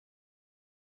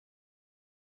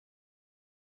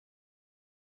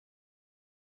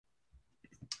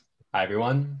Hi,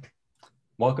 everyone.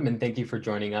 Welcome and thank you for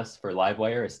joining us for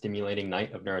Livewire, a stimulating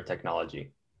night of neurotechnology.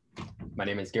 My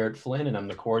name is Garrett Flynn, and I'm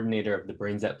the coordinator of the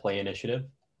Brains at Play initiative,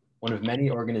 one of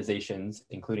many organizations,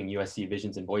 including USC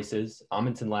Visions and Voices,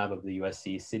 Amundsen Lab of the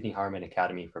USC Sidney Harman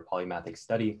Academy for Polymathic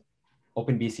Study,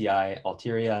 OpenBCI,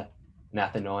 Alteria, and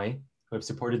Athenoi, who have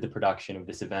supported the production of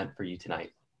this event for you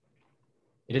tonight.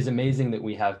 It is amazing that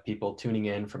we have people tuning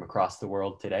in from across the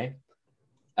world today.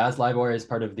 As Livewire is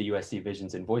part of the USC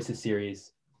Visions and Voices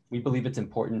series, we believe it's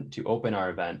important to open our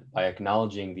event by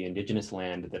acknowledging the Indigenous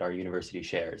land that our university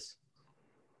shares.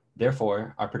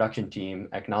 Therefore, our production team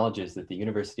acknowledges that the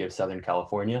University of Southern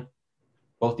California,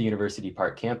 both the University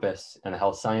Park campus and the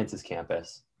Health Sciences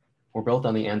campus, were built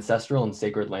on the ancestral and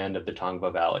sacred land of the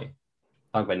Tongva Valley,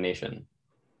 Tongva Nation.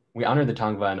 We honor the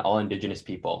Tongva and all Indigenous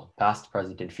people, past,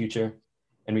 present, and future,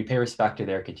 and we pay respect to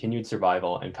their continued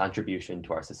survival and contribution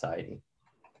to our society.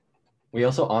 We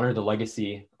also honor the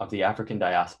legacy of the African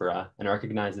diaspora and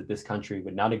recognize that this country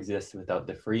would not exist without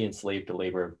the free enslaved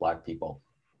labor of Black people.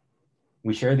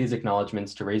 We share these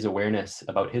acknowledgements to raise awareness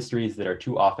about histories that are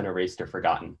too often erased or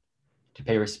forgotten, to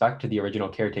pay respect to the original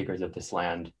caretakers of this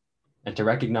land, and to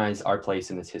recognize our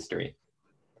place in this history.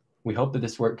 We hope that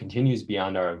this work continues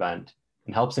beyond our event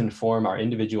and helps inform our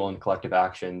individual and collective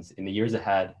actions in the years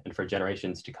ahead and for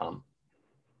generations to come.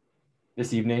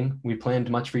 This evening, we planned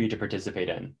much for you to participate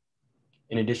in.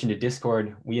 In addition to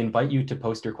Discord, we invite you to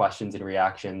post your questions and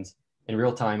reactions in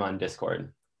real time on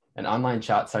Discord, an online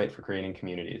chat site for creating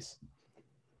communities.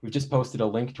 We've just posted a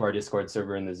link to our Discord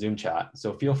server in the Zoom chat,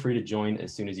 so feel free to join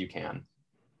as soon as you can.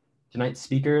 Tonight's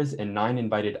speakers and 9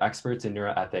 invited experts in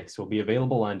neuroethics will be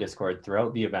available on Discord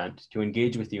throughout the event to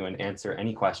engage with you and answer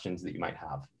any questions that you might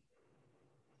have.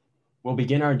 We'll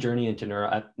begin our journey into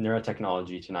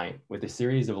neurotechnology tonight with a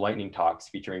series of lightning talks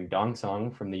featuring Dong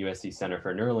Song from the USC Center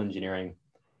for Neural Engineering,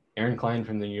 Eran Klein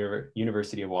from the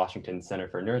University of Washington Center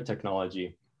for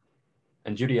Neurotechnology,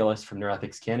 and Judy Illes from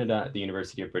Neuroethics Canada at the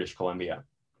University of British Columbia.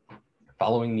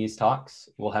 Following these talks,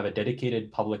 we'll have a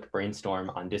dedicated public brainstorm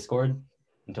on Discord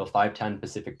until 5:10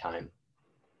 Pacific time.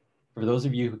 For those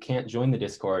of you who can't join the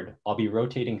Discord, I'll be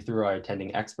rotating through our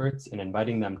attending experts and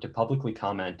inviting them to publicly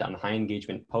comment on high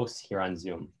engagement posts here on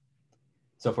Zoom.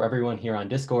 So for everyone here on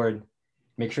Discord,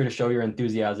 make sure to show your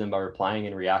enthusiasm by replying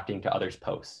and reacting to others'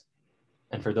 posts.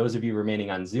 And for those of you remaining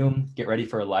on Zoom, get ready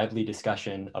for a lively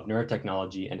discussion of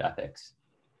neurotechnology and ethics.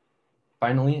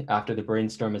 Finally, after the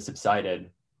brainstorm has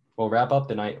subsided, we'll wrap up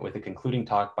the night with a concluding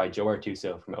talk by Joe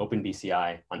Artuso from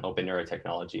OpenBCI on open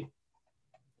neurotechnology.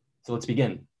 So let's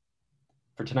begin.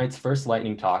 For tonight's first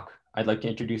lightning talk, I'd like to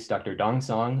introduce Dr. Dong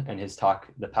Song and his talk,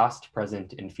 The Past,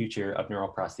 Present, and Future of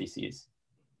Neural Prostheses.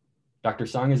 Dr.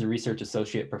 Song is a research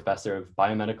associate professor of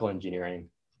biomedical engineering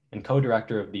and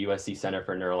co-director of the USC Center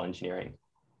for Neural Engineering.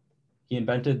 He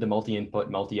invented the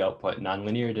multi-input, multi-output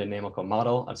nonlinear dynamical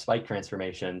model of spike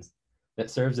transformations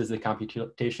that serves as the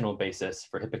computational basis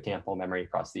for hippocampal memory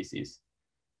prostheses.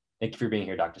 Thank you for being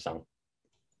here, Dr. Song.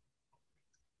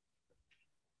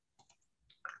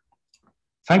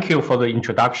 Thank you for the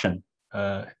introduction.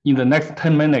 In the next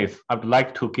 10 minutes, I would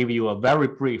like to give you a very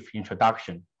brief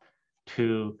introduction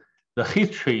to the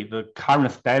history, the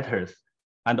current status,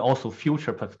 and also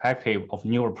future perspective of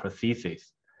neural prostheses,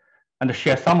 and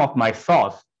share some of my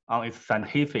thoughts on its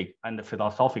scientific and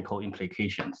philosophical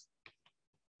implications.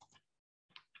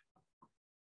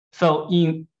 So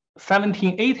in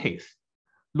 1780s,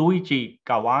 Luigi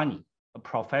Galvani, a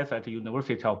professor at the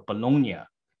University of Bologna,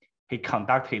 he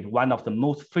conducted one of the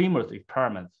most famous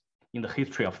experiments in the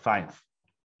history of science.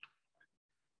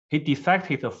 He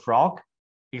dissected a frog,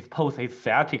 exposed his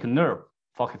sciatic nerve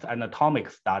for his anatomic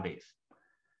studies.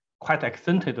 Quite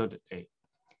accidentally,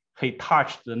 he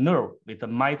touched the nerve with a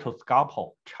metal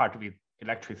scalpel charged with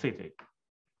electricity.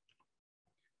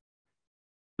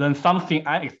 Then something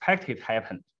unexpected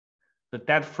happened. The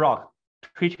dead frog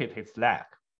twitched his leg.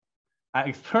 An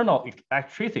external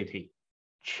electricity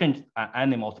changed an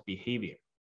animal's behavior.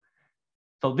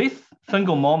 So this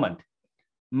single moment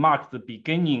marks the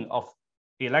beginning of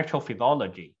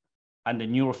electrophysiology and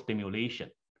neurostimulation,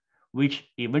 which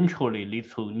eventually leads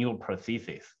to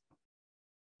neuroprosthesis.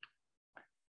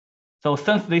 So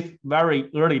since this very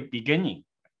early beginning,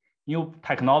 new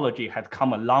technology has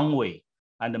come a long way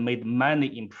and made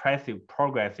many impressive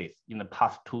progresses in the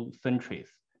past 2 centuries,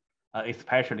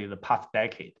 especially the past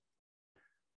decade.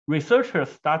 Researchers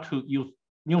start to use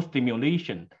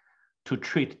neurostimulation to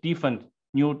treat different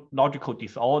neurological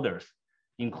disorders,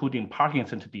 including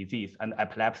Parkinson's disease and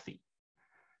epilepsy.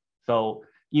 So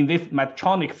in this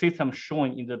Medtronic system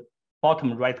shown in the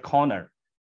bottom right corner,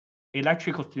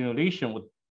 electrical stimulation was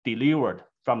delivered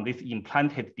from this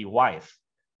implanted device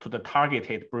to the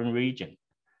targeted brain region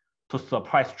to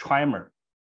suppress tremor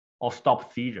or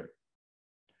stop seizure.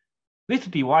 This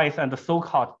device and the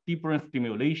so-called deep brain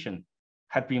stimulation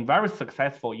have been very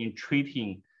successful in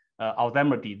treating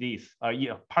Alzheimer's disease,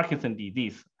 Parkinson's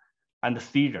disease, and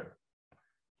seizure.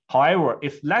 However,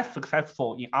 it's less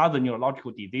successful in other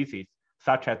neurological diseases,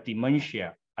 such as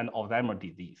dementia and Alzheimer's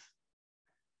disease.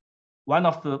 One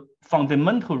of the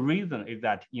fundamental reasons is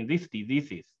that in these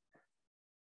diseases,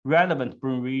 relevant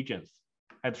brain regions,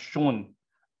 as shown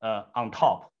on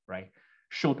top, right,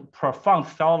 showed profound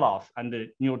cell loss and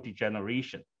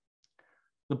neurodegeneration.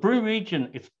 The brain region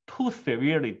is too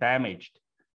severely damaged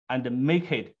and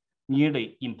make it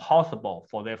nearly impossible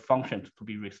for their functions to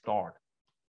be restored.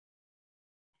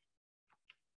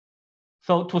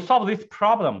 So to solve this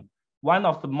problem, one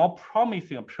of the more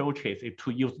promising approaches is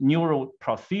to use neural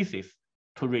prosthesis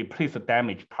to replace the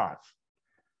damaged parts.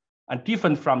 And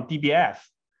different from DBS,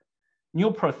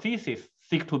 neural prosthesis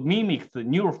seek to mimic the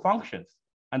neural functions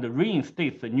and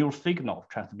reinstate the neural signal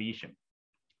transmission.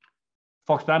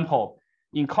 For example,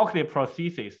 in cochlear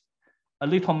prosthesis, a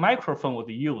little microphone was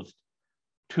used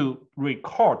to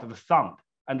record the sound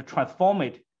and transform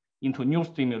it into neural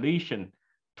stimulation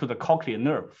to the cochlear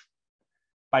nerves.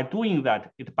 By doing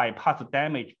that, it bypassed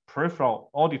damaged peripheral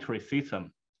auditory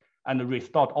system and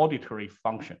restored auditory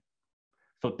function,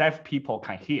 so deaf people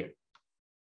can hear.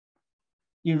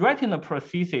 In retinal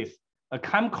prosthesis, a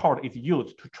camcorder is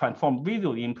used to transform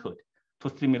visual input to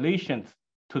stimulations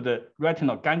to the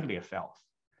retinal ganglia cells.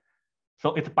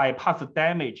 So it bypasses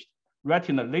damaged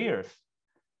retinal layers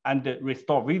and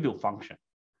restore visual function,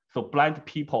 so blind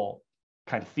people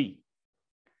can see.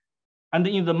 And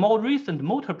in the more recent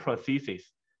motor prosthesis,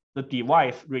 the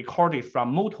device recorded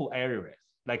from motor areas,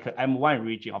 like the M1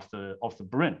 region of the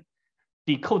brain,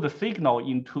 decode the signal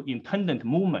into intended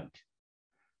movement.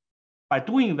 By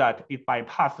doing that, it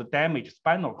bypasses the damaged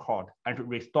spinal cord and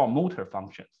restore motor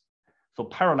functions, so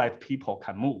paralyzed people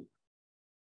can move.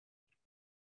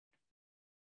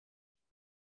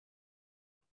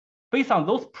 Based on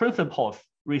those principles,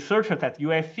 researchers at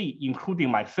USC, including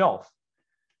myself,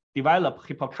 developed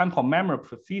hippocampal memory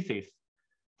prosthesis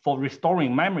for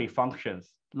restoring memory functions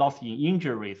lost in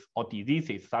injuries or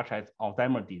diseases such as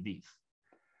Alzheimer's disease.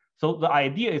 So the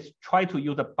idea is try to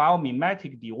use a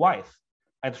biomimetic device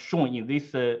as shown in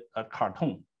this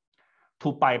cartoon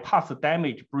to bypass the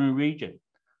damaged brain region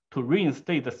to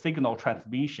reinstate the signal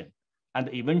transmission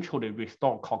and eventually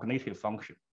restore cognitive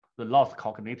function, the lost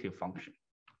cognitive function.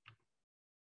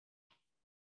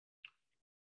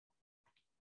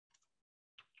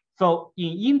 So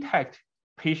in intact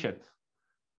patients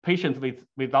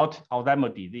without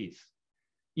Alzheimer's disease,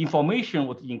 information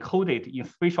was encoded in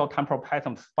spatial temporal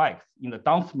pattern spikes in the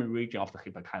downstream region of the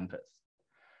hippocampus.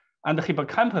 And the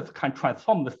hippocampus can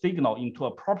transform the signal into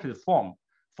appropriate form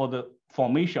for the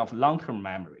formation of long-term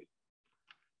memory.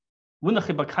 When the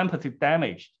hippocampus is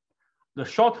damaged, the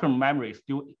short-term memory is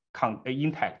still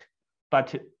intact,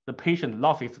 but the patient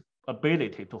lost its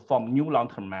ability to form new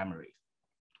long-term memories.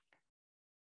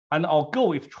 And our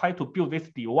goal is to try to build this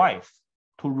device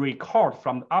to record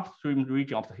from the upstream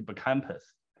region of the hippocampus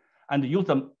and use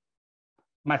a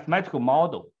mathematical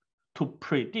model to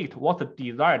predict what the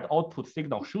desired output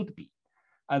signal should be,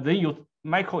 and then use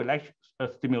microelectric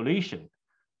stimulation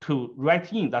to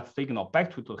write in that signal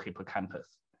back to the hippocampus.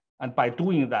 And by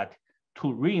doing that,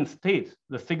 to reinstate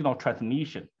the signal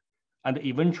transmission and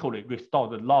eventually restore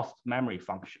the lost memory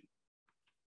function.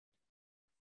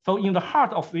 So in the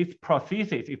heart of this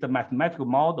prosthesis is a mathematical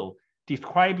model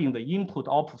describing the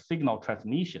input-output signal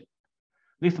transmission.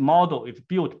 This model is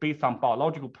built based on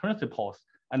biological principles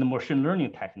and machine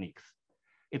learning techniques.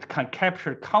 It can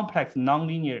capture complex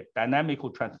nonlinear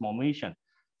dynamical transformation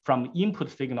from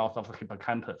input signals of the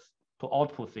hippocampus to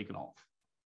output signals.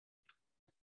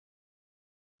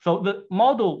 So the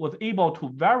model was able to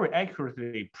very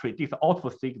accurately predict the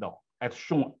output signal as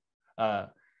shown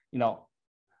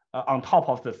on top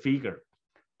of the figure,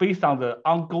 based on the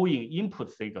ongoing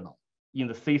input signal in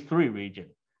the C3 region,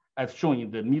 as shown in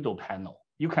the middle panel.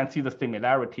 You can see the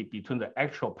similarity between the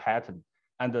actual pattern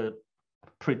and the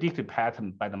predicted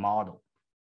pattern by the model.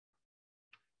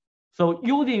 So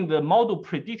using the model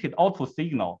predicted output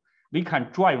signal, we can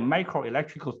drive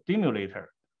microelectrical stimulator.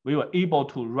 We were able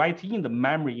to write in the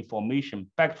memory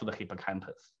information back to the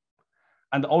hippocampus.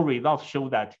 And our results show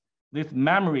that this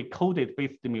memory coded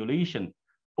based stimulation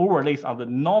overlays on the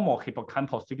normal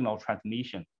hippocampal signal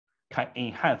transmission can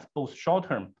enhance both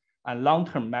short-term and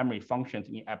long-term memory functions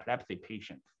in epilepsy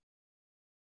patients.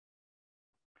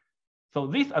 So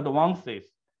these advances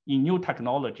in new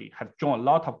technology have drawn a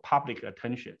lot of public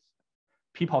attention.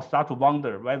 people start to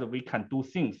wonder whether we can do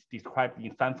things described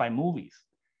in sci-fi movies.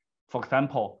 For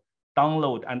example,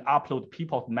 download and upload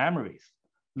people's memories,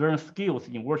 learn skills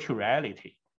in virtual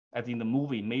reality, as in the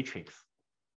movie Matrix.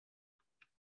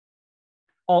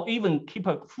 Or even keep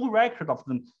a full record of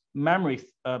the memories,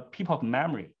 people's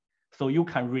memory, so you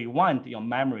can rewind your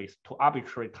memories to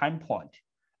arbitrary time point,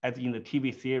 as in the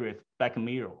TV series Black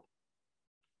Mirror.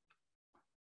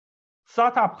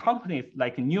 Startup companies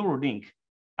like Neuralink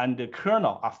and the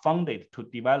Kernel are funded to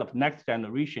develop next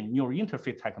generation neural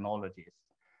interface technologies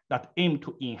that aim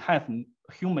to enhance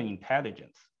human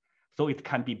intelligence, so it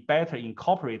can be better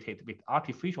incorporated with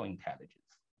artificial intelligence.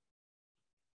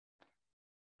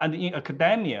 And in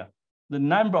academia, the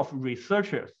number of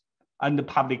researchers and the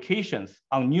publications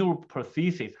on neural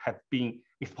prosthesis has been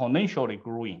exponentially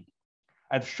growing,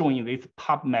 as shown in this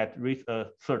PubMed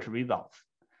search results.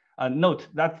 Note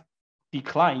that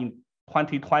decline in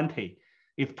 2020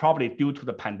 is probably due to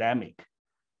the pandemic.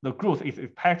 The growth is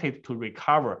expected to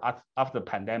recover after the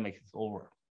pandemic is over.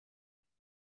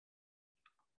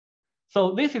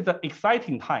 So this is an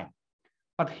exciting time,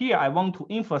 but here I want to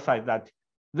emphasize that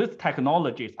these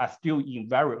technologies are still in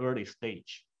very early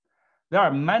stage. There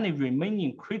are many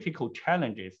remaining critical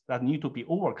challenges that need to be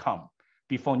overcome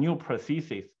before new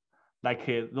prostheses, like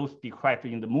those described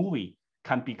in the movie,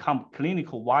 can become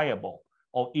clinical viable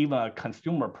or even a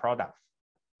consumer product.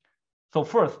 So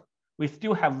first, we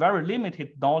still have very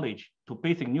limited knowledge to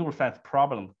basic neuroscience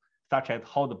problems, such as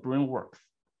how the brain works.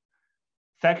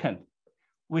 Second,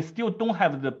 we still don't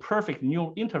have the perfect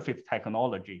neural interface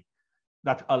technology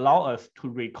that allow us to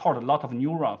record a lot of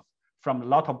neurons from a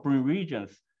lot of brain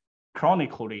regions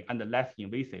chronically and less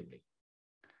invasively.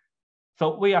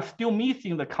 So we are still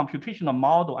missing the computational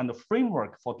model and the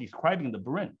framework for describing the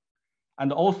brain.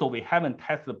 And also we haven't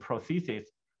tested the prosthesis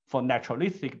for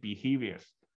naturalistic behaviors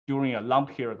during a long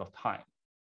period of time.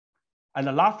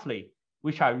 And lastly,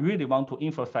 which I really want to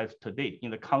emphasize today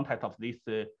in the context of this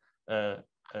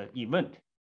event,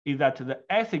 is that the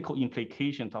ethical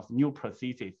implications of new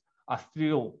prosthesis are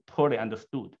still poorly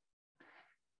understood.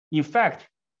 In fact,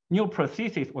 new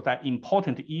prosthesis was an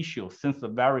important issue since the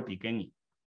very beginning.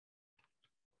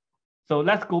 So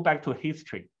let's go back to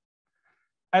history.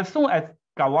 As soon as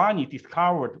Galvani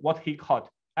discovered what he called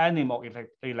animal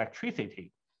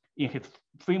electricity in his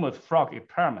famous frog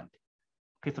experiment,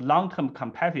 his long-term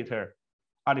competitor,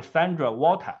 Alessandro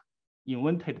Volta,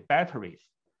 invented batteries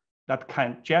that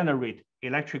can generate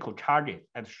electrical charges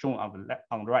as shown on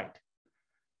the right.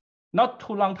 Not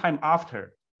too long time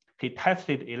after, he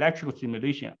tested electrical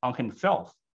stimulation on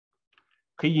himself.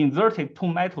 He inserted 2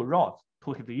 metal rods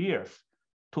to his ears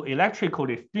to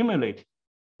electrically stimulate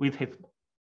with his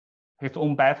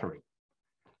own battery.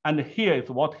 And here is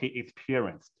what he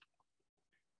experienced.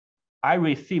 I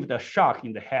received a shock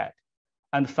in the head,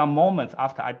 and some moments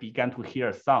after I began to hear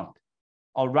a sound,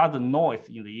 or rather noise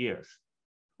in the ears,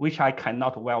 which I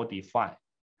cannot well define.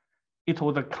 It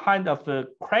was a kind of a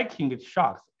cracking with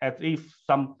shocks, as if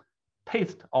some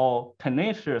paste or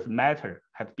tenacious matter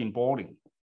had been boiling.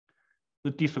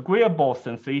 The disagreeable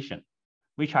sensation,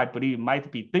 which I believe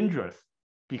might be dangerous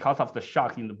because of the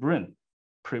shock in the brain,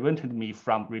 prevented me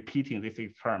from repeating this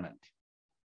experiment.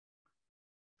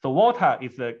 So Volta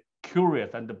is a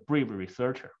curious and brave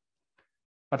researcher,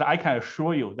 but I can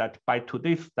assure you that by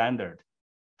today's standard,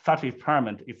 such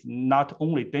experiment is not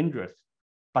only dangerous,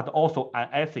 but also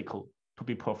unethical to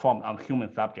be performed on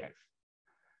human subjects.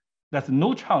 There's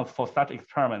no chance for such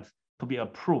experiments to be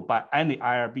approved by any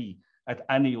IRB at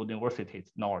any universities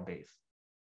nowadays.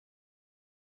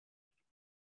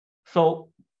 So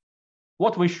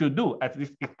what we should do at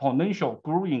this exponential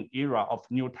growing era of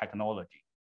new technology.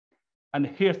 And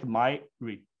here's my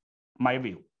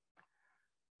view.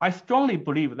 I strongly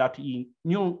believe that in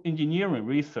neuroengineering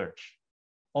research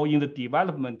or in the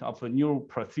development of a neural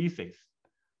prosthesis,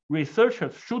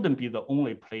 researchers shouldn't be the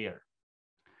only player.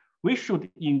 We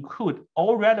should include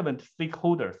all relevant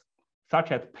stakeholders,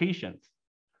 such as patients,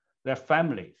 their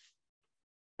families,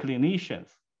 clinicians,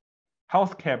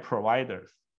 healthcare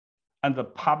providers, and the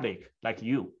public like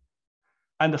you,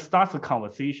 and start the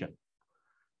conversation.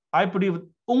 I believe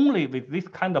only with this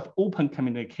kind of open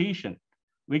communication,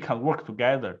 we can work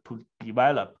together to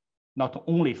develop not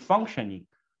only functioning,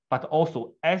 but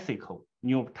also ethical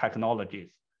new technologies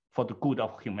for the good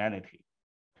of humanity.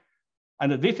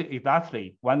 And this is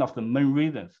exactly one of the main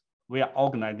reasons we are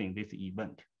organizing this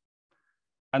event.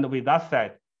 And with that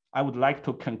said, I would like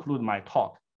to conclude my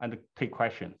talk and take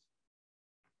questions.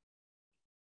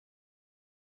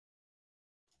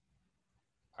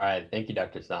 All right, thank you,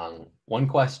 Dr. Song. One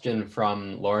question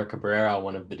from Laura Cabrera,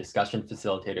 one of the discussion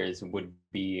facilitators, would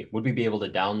we be able to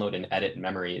download and edit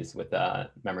memories with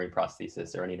a memory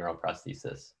prosthesis or any neural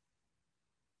prosthesis?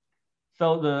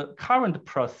 So the current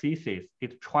prosthesis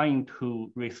is trying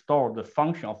to restore the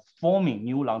function of forming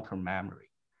new long-term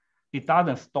memory. It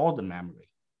doesn't store the memory.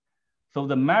 So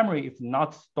the memory is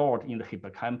not stored in the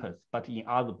hippocampus, but in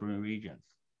other brain regions.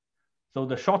 So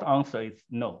the short answer is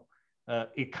no.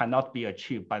 It cannot be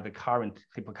achieved by the current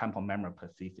hippocampal memory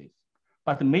prosthesis.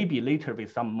 But maybe later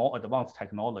with some more advanced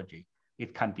technology,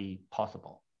 it can be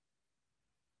possible.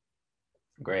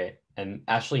 Great. And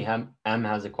Ashley M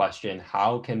has a question.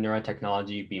 How can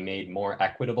neurotechnology be made more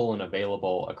equitable and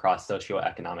available across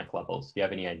socioeconomic levels? Do you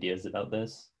have any ideas about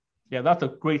this? Yeah, that's a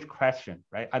great question,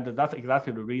 right? And that's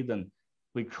exactly the reason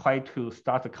we try to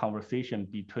start a conversation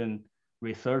between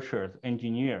researchers,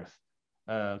 engineers,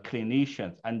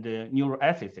 clinicians, and the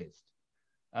neuroethicists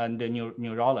and the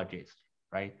neurologists,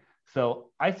 right? So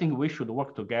I think we should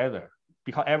work together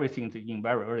because everything is in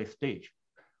very early stage.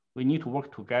 We need to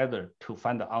work together to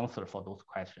find the answer for those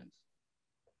questions.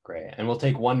 Great, and we'll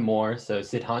take one more. So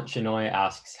Siddhant Shenoy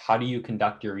asks, how do you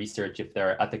conduct your research if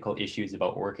there are ethical issues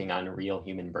about working on real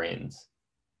human brains?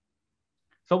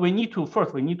 So we need to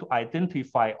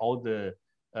identify all the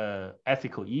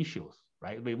ethical issues,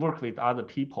 right? We work with other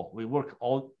people. We work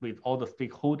with all the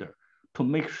stakeholders to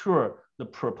make sure the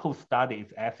proposed study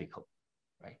is ethical,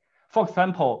 right? For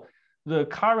example, the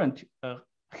current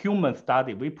human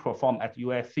study we perform at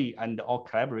USC and our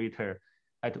collaborator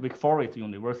at Wake Forest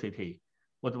University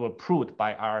was approved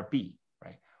by IRB,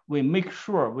 right? We make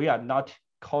sure we are not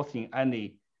causing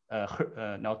any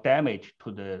damage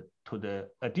to the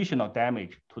additional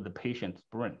damage to the patient's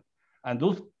brain. And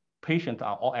those patients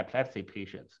are all epilepsy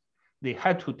patients. They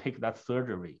had to take that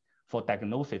surgery for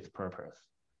diagnosis purpose.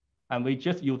 And we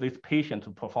just use this patient to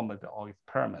perform our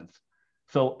experiments.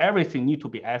 So everything needs to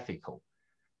be ethical.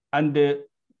 And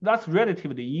that's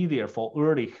relatively easier for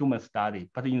early human study,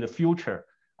 but in the future,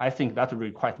 I think that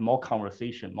requires more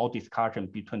conversation, more discussion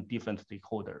between different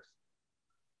stakeholders.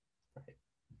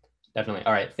 Definitely.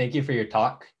 All right. Thank you for your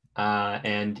talk.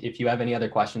 And if you have any other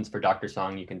questions for Dr.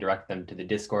 Song, you can direct them to the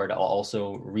Discord. I'll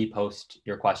also repost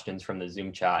your questions from the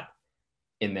Zoom chat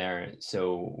in there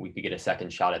so we could get a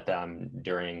second shot at them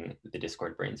during the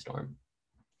Discord brainstorm.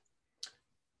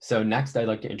 So next, I'd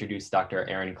like to introduce Dr.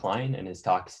 Eran Klein and his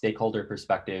talk, Stakeholder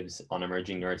Perspectives on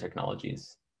Emerging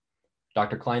Neurotechnologies.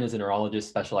 Dr. Klein is a neurologist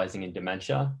specializing in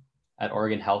dementia at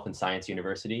Oregon Health and Science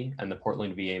University and the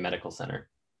Portland VA Medical Center.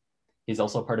 He's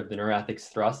also part of the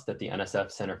Neuroethics Thrust at the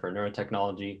NSF Center for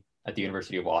Neurotechnology at the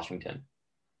University of Washington.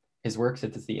 His work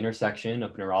sits at the intersection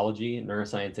of neurology,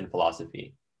 neuroscience, and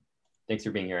philosophy. Thanks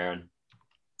for being here, Eran.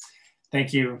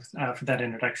 Thank you for that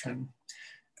introduction.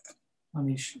 Let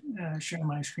me share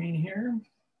my screen here.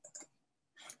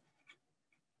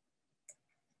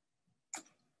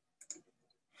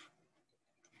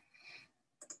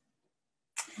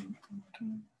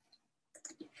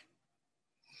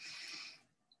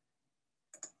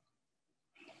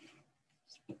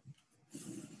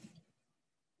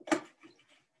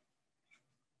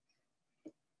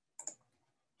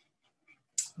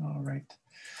 All right.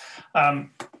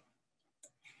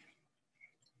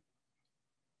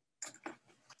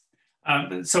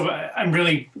 So I'm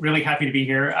really happy to be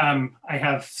here. I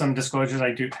have some disclosures.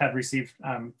 I have received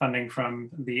funding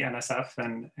from the NSF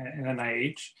and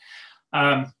NIH.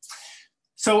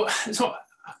 So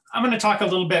I'm going to talk a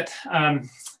little bit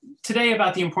today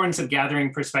about the importance of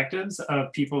gathering perspectives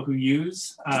of people who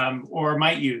use or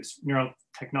might use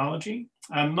neurotechnology,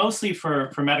 mostly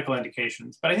for medical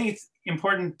indications. But I think it's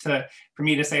important for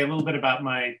me to say a little bit about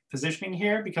my positioning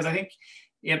here, because I think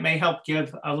it may help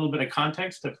give a little bit of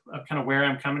context of kind of where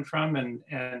I'm coming from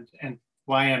and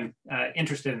why I'm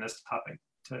interested in this topic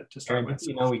to start with.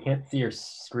 You know, we can't see your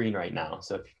screen right now.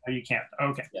 So if you can't,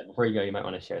 okay. Yeah, before you go, you might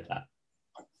want to share that.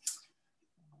 All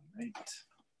right.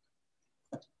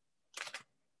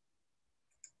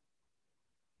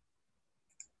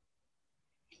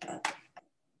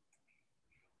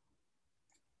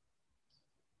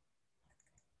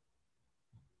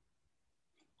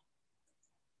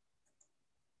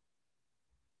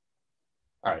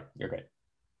 All right, you're great.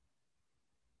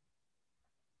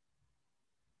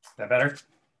 Is that better?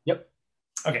 Yep.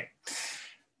 Okay.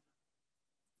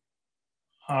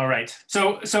 All right.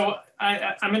 So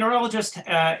I'm a neurologist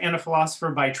and a philosopher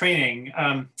by training.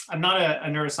 I'm not a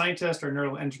neuroscientist or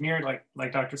neural engineer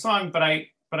like Dr. Song, but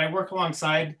I work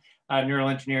alongside neural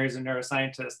engineers and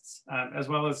neuroscientists, as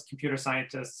well as computer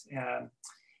scientists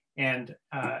and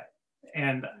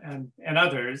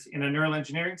others in a neural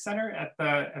engineering center at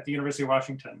the University of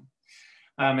Washington.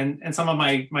 And some of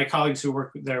my colleagues who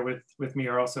work there with me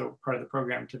are also part of the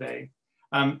program today.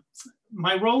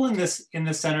 My role in this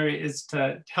center is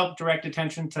to help direct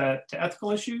attention to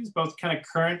ethical issues, both kind of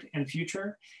current and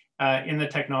future, in the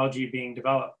technology being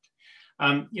developed.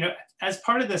 As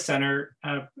part of the center,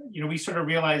 we sort of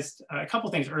realized a couple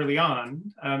things early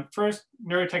on. First,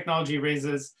 neurotechnology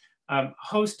raises a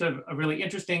host of really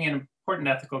interesting and important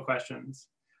ethical questions.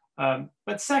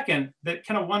 But second, that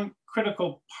kind of one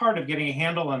critical part of getting a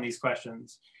handle on these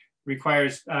questions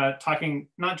requires talking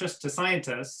not just to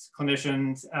scientists,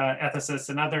 clinicians, ethicists,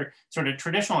 and other sort of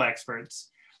traditional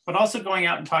experts, but also going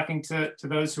out and talking to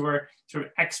those who are sort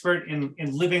of expert in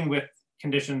living with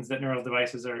conditions that neural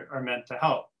devices are meant to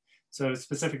help. So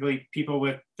specifically people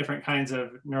with different kinds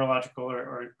of neurological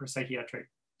or psychiatric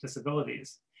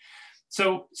disabilities.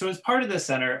 So as part of this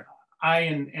center, I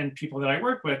and people that I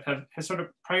work with have sort of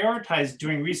prioritized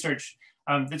doing research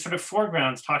that sort of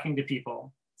foregrounds talking to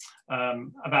people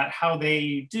about how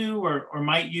they do or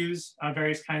might use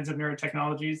various kinds of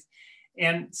neurotechnologies,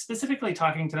 and specifically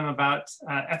talking to them about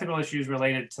ethical issues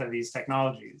related to these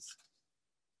technologies.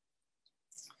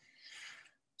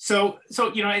 So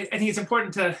I think it's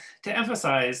important to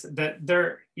emphasize that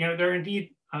there are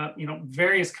indeed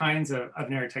various kinds of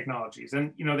neurotechnologies,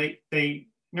 and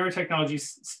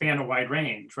neurotechnologies span a wide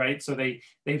range, right? So they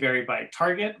vary by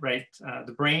target, right?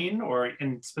 The brain, or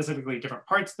in specifically different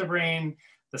parts of the brain,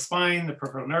 the spine, the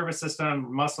peripheral nervous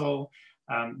system, muscle.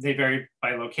 They vary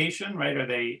by location, right?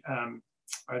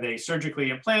 Are they surgically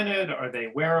implanted? Are they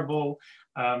wearable?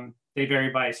 They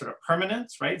vary by sort of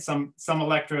permanence, right? Some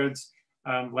electrodes,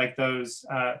 like those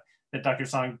that Dr.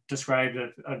 Song described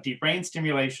of deep brain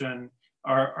stimulation,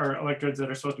 are electrodes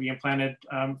that are supposed to be implanted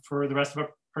for the rest of a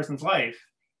person's life.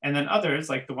 And then others,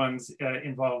 like the ones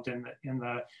involved in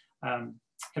the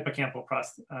hippocampal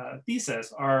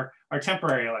prosthesis, are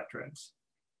temporary electrodes,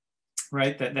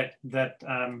 right? That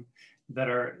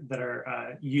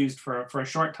are used for a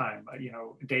short time,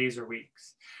 days or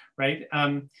weeks, right?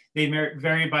 They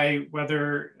vary by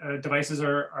whether devices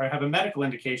have a medical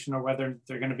indication or whether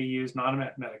they're going to be used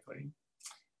non-medically.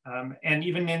 And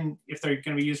even if they're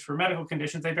going to be used for medical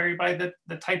conditions, they vary by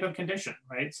the type of condition,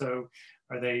 right? So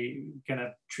are they going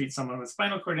to treat someone with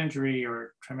spinal cord injury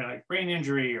or traumatic brain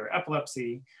injury or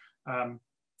epilepsy?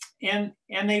 And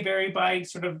they vary by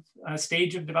sort of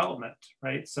stage of development,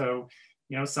 right? So,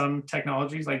 some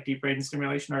technologies like deep brain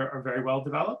stimulation are very well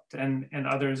developed, and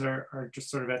others are just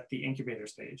sort of at the incubator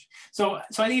stage. So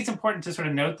I think it's important to sort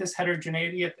of note this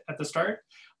heterogeneity at the start,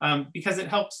 because it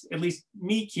helps at least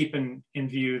me keep in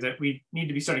view that we need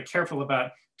to be sort of careful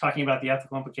about talking about the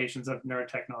ethical implications of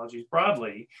neurotechnologies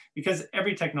broadly, because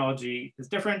every technology is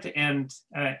different, and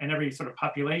every sort of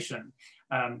population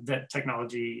that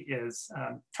technology is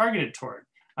targeted toward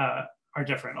are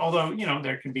different, although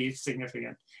there can be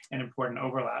significant and important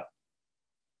overlap.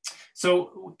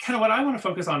 So kind of what I want to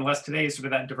focus on less today is sort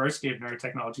of that diversity of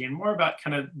neurotechnology, and more about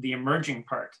kind of the emerging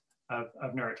part of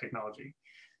neurotechnology.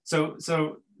 So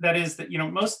that is that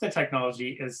most of the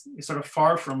technology is sort of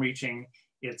far from reaching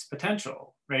its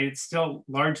potential, right? It's still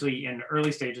largely in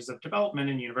early stages of development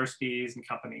in universities and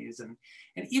companies, and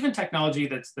even technology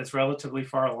that's relatively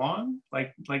far along,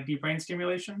 like deep brain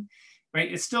stimulation, right?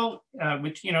 It's still,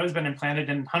 which has been implanted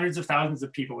in hundreds of thousands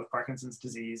of people with Parkinson's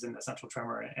disease and essential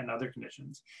tremor and other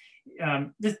conditions.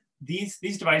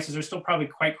 These devices are still probably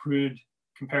quite crude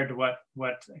compared to what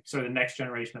sort of the next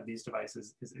generation of these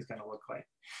devices is going to look like.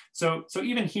 So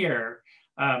even here,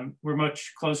 we're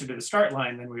much closer to the start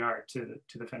line than we are to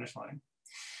the finish line.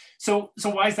 So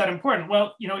why is that important?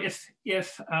 Well, if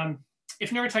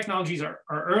neurotechnologies are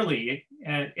early,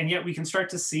 and yet we can start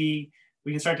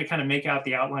to kind of make out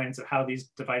the outlines of how these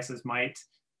devices might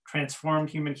transform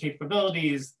human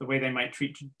capabilities, the way they might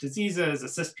treat diseases,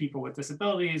 assist people with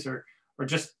disabilities, or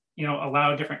just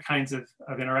allow different kinds of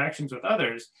interactions with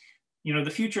others. The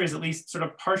future is at least sort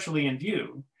of partially in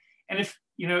view. And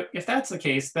if that's the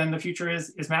case, then the future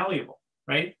is malleable,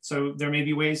 right? So there may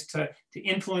be ways to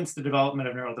influence the development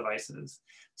of neural devices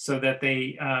so that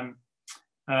they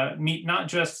meet not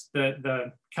just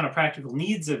the kind of practical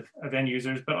needs of end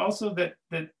users, but also that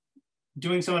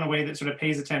doing so in a way that sort of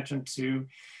pays attention to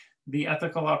the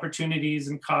ethical opportunities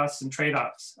and costs and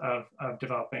trade-offs of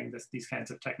developing these kinds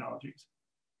of technologies.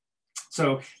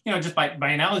 So, just by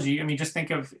analogy, I mean, just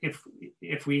think of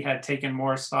if we had taken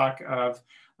more stock of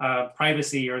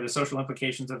privacy or the social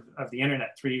implications of the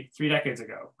internet three decades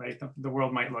ago, right? The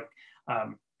world might look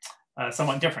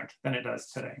somewhat different than it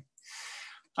does today.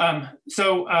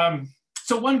 So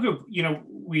one group,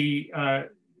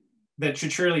 that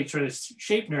should surely sort of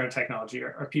shape neurotechnology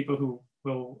are people who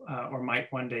will or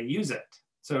might one day use it.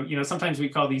 So, sometimes we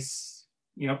call these,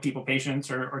 people, patients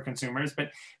or consumers,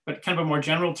 but kind of a more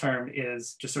general term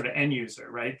is just sort of end user,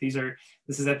 right?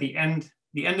 This is at the end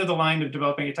of the line of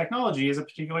developing a technology is a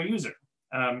particular user.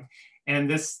 And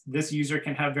this user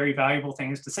can have very valuable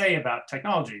things to say about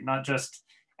technology, not just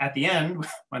at the end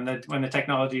when the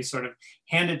technology is sort of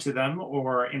handed to them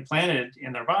or implanted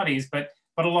in their bodies, but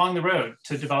along the road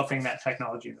to developing that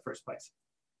technology in the first place,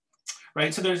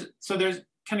 right? So there's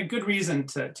kind of good reason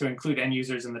to include end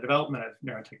users in the development of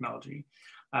neurotechnology.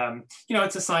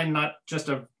 It's a sign not just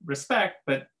of respect,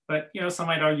 but some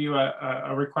might argue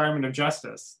a requirement of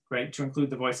justice, right? To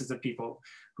include the voices of people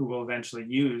who will eventually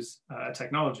use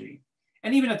technology.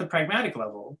 And even at the pragmatic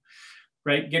level,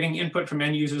 right? Getting input from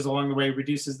end users along the way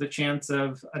reduces the chance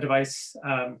of a device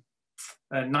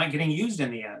not getting used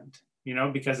in the end,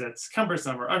 because it's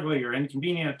cumbersome or ugly or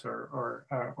inconvenient or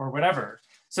whatever.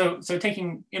 So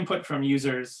taking input from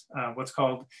users, what's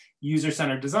called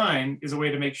user-centered design, is a way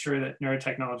to make sure that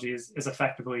neurotechnology is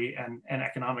effectively and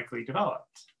economically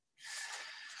developed.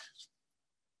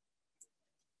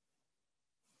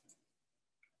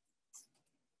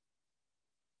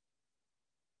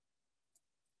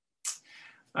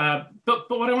 But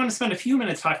what I want to spend a few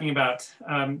minutes talking about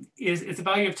is the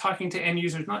value of talking to end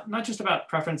users, not just about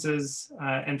preferences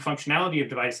and functionality of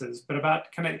devices, but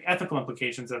about kind of ethical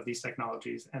implications of these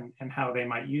technologies and how they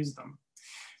might use them.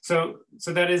 So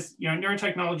that is,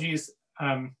 neurotechnologies,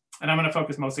 and I'm going to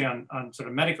focus mostly on sort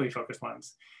of medically focused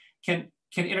ones, can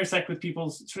intersect with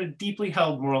people's sort of deeply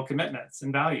held moral commitments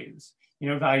and values,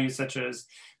 values such as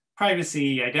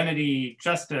privacy, identity,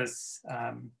 justice,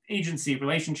 agency,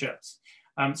 relationships.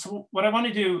 So what I want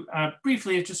to do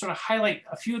briefly is just sort of highlight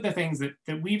a few of the things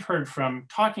that we've heard from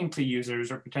talking to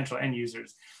users or potential end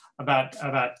users about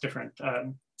different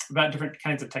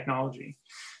kinds of technology.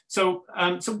 So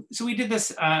we did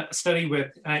this study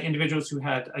with individuals who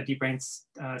had deep brain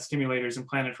stimulators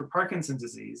implanted for Parkinson's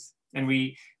disease, and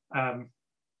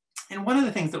and one of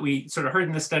the things that we sort of heard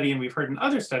in this study and we've heard in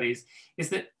other studies is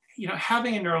that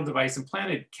having a neural device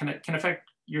implanted can affect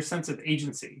your sense of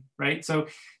agency, right? So,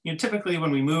 typically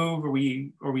when we move or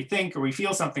we think or we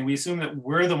feel something, we assume that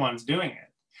we're the ones doing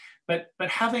it. But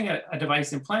having a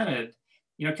device implanted,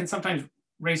 can sometimes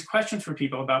raise questions for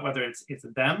people about whether it's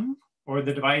them or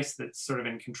the device that's sort of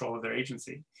in control of their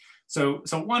agency. So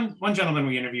one gentleman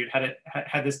we interviewed had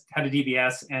a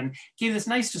DBS and gave this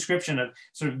nice description of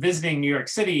sort of visiting New York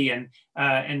City and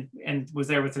was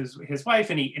there with his wife,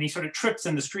 and he sort of trips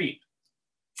in the street.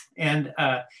 And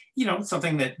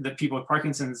something that people with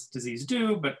Parkinson's disease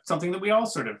do, but something that we all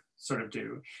sort of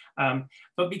do.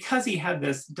 But because he had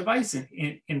this device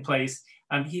in place,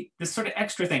 this sort of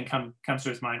extra thing comes to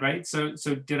his mind, right? So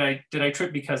did I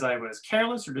trip because I was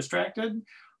careless or distracted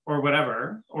or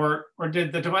whatever, or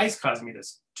did the device cause me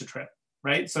to trip,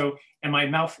 right? So am I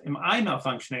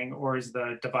malfunctioning, or is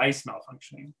the device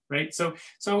malfunctioning, right? So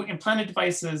implanted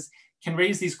devices can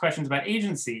raise these questions about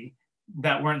agency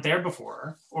that weren't there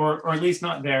before, or at least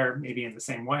not there maybe in the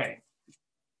same way.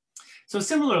 So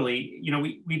similarly,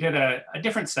 we did a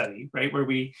different study, right, where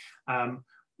we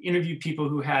interviewed people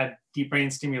who had deep brain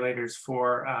stimulators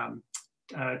for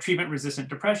treatment-resistant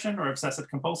depression or obsessive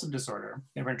compulsive disorder.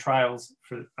 They were in trials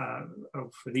for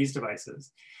these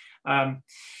devices. And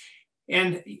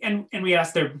we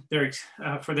asked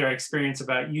for their experience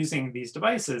about using these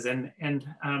devices. And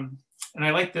I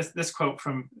like this quote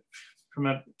from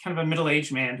a kind of a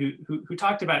middle-aged man who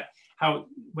talked about how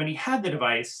when he had the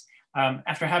device,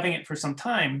 after having it for some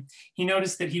time, he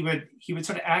noticed that he would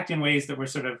sort of act in ways that were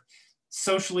sort of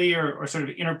socially or sort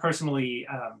of interpersonally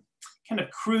kind of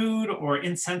crude or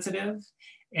insensitive,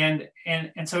 and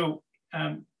so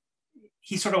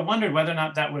he sort of wondered whether or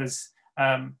not that was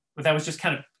just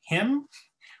kind of him,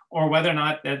 or whether or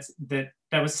not that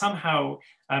was somehow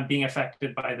being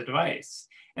affected by the device.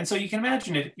 And so you can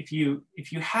imagine if you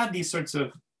had these sorts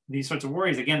of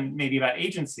worries, again, maybe about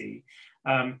agency,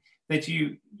 that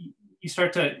you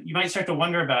might start to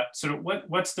wonder about sort of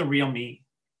what's the real me,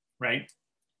 right?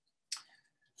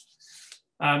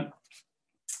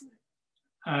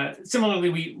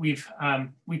 Similarly,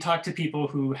 we talked to people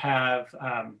who have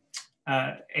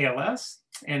ALS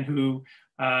and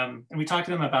we talked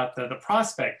to them about the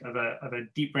prospect of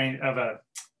a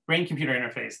brain-computer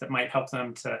interface that might help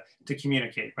them to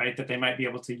communicate, right? That they might be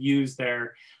able to use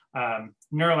their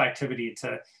neural activity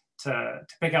to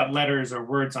pick out letters or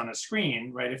words on a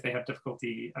screen, right? If they have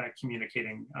difficulty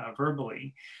communicating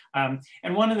verbally. And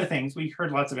one of the things, we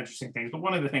heard lots of interesting things, but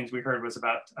one of the things we heard was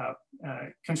about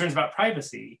concerns about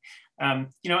privacy.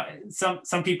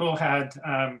 Some people had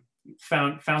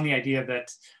found the idea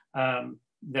that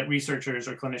that researchers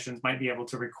or clinicians might be able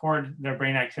to record their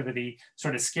brain activity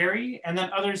sort of scary. And then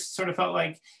others sort of felt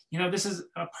like, this is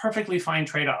a perfectly fine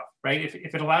trade-off, right?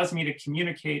 If it allows me to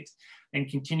communicate and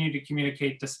continue to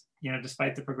communicate,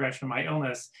 despite the progression of my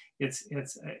illness, it's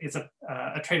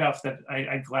a trade-off that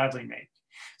I gladly make.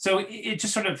 So it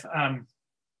just sort of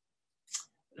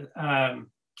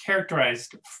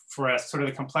characterized for us sort of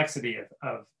the complexity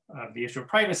of the issue of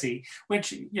privacy,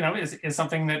 which is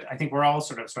something that I think we're all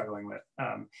sort of struggling with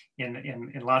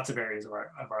in lots of areas of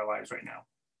our lives right now.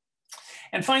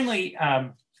 And finally,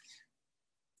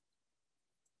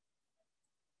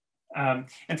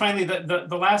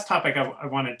 the last topic I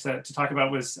wanted to talk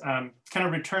about was kind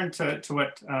of return to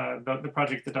what the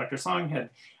project that Dr. Song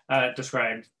had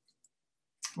described,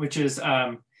 which is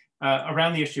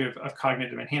around the issue of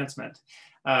cognitive enhancement.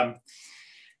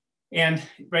 And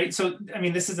right, so I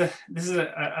mean, this is a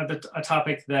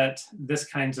topic that this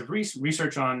kinds of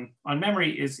research on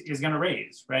memory is going to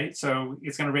raise, right? So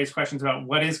it's going to raise questions about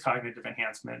what is cognitive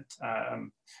enhancement,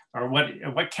 or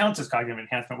what counts as cognitive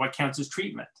enhancement, what counts as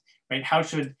treatment, right? How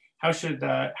should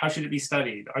it be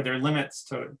studied? Are there limits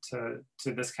to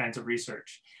this kinds of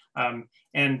research?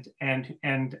 And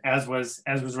as was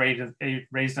raised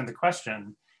in the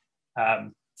question,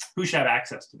 who should have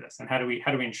access to this, and how do we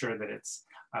ensure that it's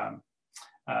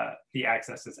the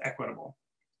access is equitable?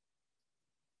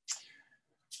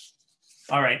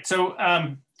 All right, so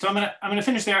I'm gonna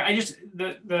finish there. I just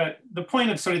the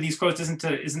point of sort of these quotes isn't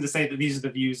to say that these are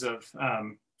the views of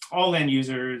all end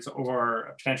users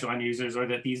or potential end users, or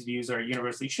that these views are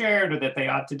universally shared, or that they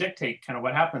ought to dictate kind of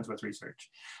what happens with research.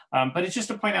 But it's just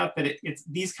to point out that it's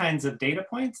these kinds of data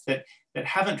points that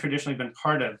haven't traditionally been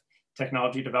part of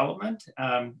technology development,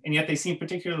 and yet they seem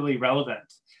particularly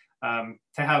relevant to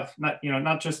have,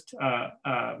 not just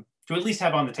to at least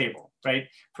have on the table, right?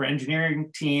 For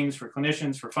engineering teams, for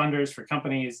clinicians, for funders, for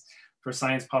companies, for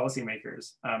science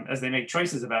policymakers, as they make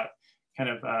choices about kind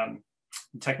of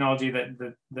technology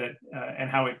and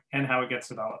how it gets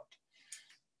developed.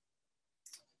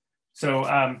 So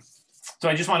so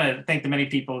I just want to thank the many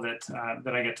people that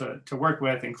I get to work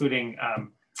with, including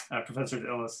Professors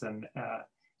Illes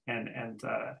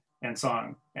and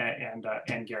Song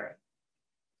and Garrett.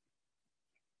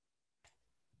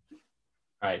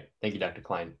 All right, thank you, Dr.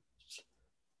 Klein.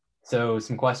 So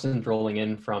some questions rolling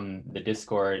in from the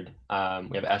Discord.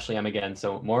 We have Ashley M again.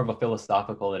 So more of a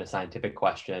philosophical than a scientific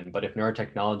question, but if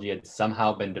neurotechnology had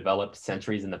somehow been developed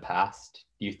centuries in the past,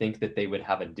 do you think that they would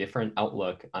have a different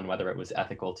outlook on whether it was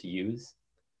ethical to use?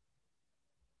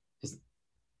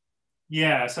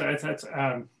 Yeah, so that's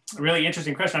a really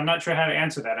interesting question. I'm not sure how to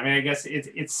answer that. I mean, I guess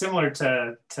it's similar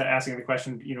to asking the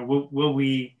question, will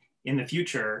we in the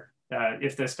future,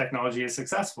 if this technology is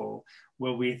successful,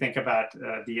 will we think about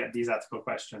these ethical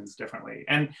questions differently?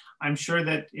 And I'm sure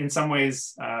that in some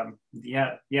ways,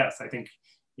 yes. I think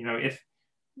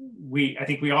I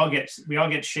think we all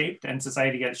get shaped, and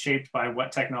society gets shaped by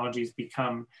what technologies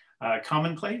become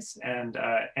commonplace and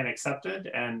accepted.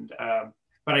 And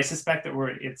but I suspect that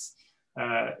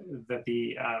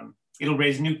it'll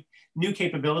raise new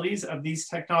capabilities of these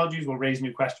technologies will raise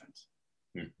new questions.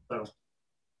 So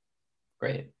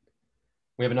great.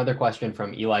 We have another question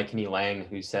from Eli Kinney Lang,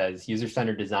 who says,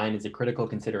 user-centered design is a critical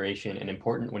consideration and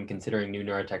important when considering new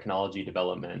neurotechnology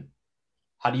development.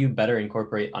 How do you better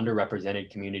incorporate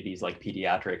underrepresented communities like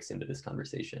pediatrics into this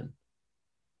conversation?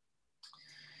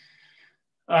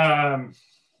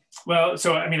 Well,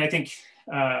 so I mean, I think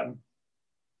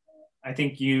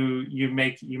you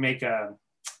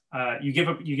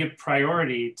give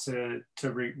priority to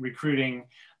recruiting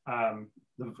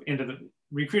into the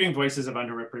recruiting voices of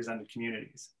underrepresented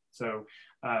communities. So,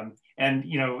 and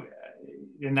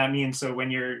that means, so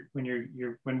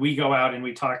when we go out and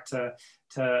we talk to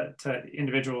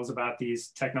individuals about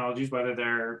these technologies, whether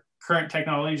they're current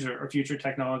technologies or future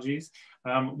technologies,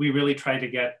 we really try to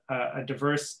get a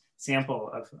diverse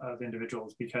sample of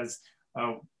individuals, because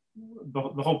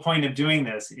the whole point of doing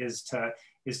this is to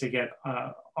get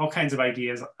all kinds of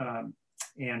ideas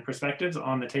and perspectives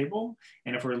on the table.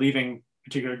 And if we're leaving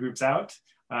particular groups out,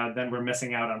 then we're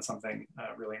missing out on something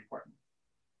really important.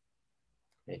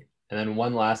 Okay. And then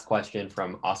one last question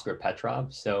from Oscar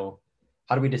Petrov. So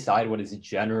how do we decide what is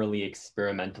generally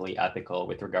experimentally ethical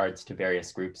with regards to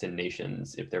various groups and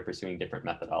nations if they're pursuing different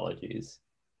methodologies?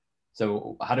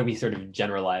 So how do we sort of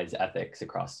generalize ethics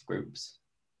across groups?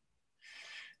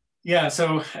 Yeah,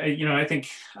 so I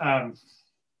think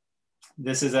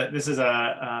this is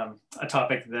a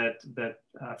topic that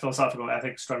philosophical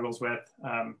ethics struggles with.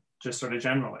 just sort of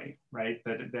generally, right?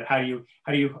 That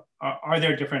are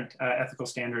there different ethical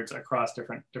standards across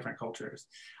different cultures?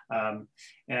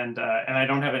 And I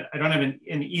don't have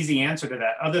an easy answer to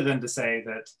that, other than to say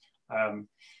that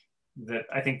that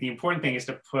I think the important thing is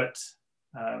to put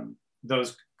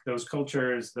those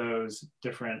cultures, those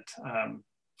different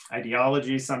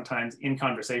ideologies sometimes in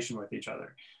conversation with each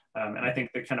other. And I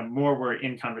think the kind of more we're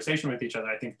in conversation with each other,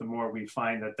 I think the more we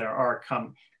find that there are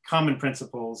common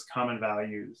principles, common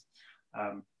values.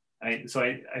 So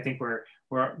I think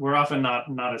we're often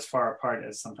not as far apart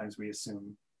as sometimes we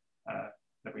assume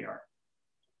that we are.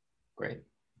 Great.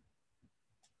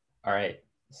 All right.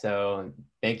 So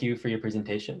thank you for your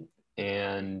presentation.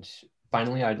 And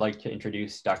finally, I'd like to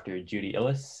introduce Dr. Judy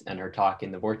Illes and her talk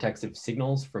in the Vortex of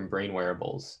Signals from Brain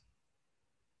Wearables.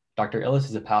 Dr. Illes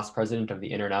is a past president of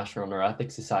the International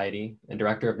Neuroethics Society and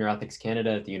director of Neuroethics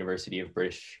Canada at the University of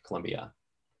British Columbia.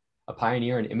 A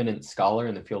pioneer and eminent scholar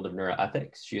in the field of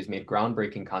neuroethics, she has made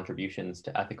groundbreaking contributions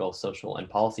to ethical, social, and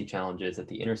policy challenges at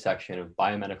the intersection of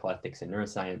biomedical ethics and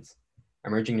neuroscience,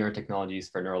 emerging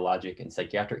neurotechnologies for neurologic and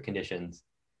psychiatric conditions,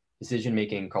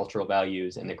 decision-making, cultural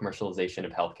values, and the commercialization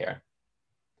of healthcare.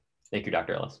 Thank you,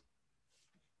 Dr. Illes.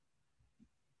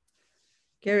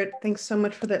 Garrett, thanks so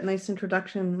much for that nice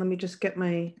introduction. Let me just get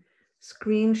my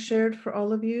screen shared for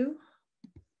all of you.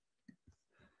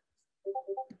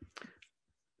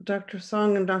 Dr.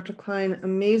 Song and Dr. Klein,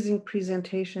 amazing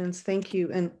presentations. Thank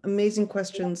you. And amazing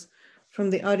questions from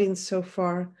the audience so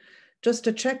far. Just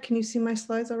to check, can you see my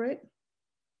slides all right?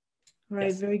 All right,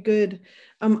 yes. Very good.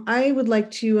 I would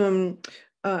like to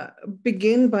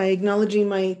begin by acknowledging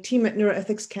my team at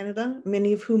Neuroethics Canada,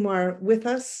 many of whom are with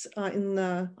us on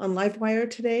Livewire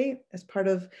today as part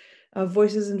of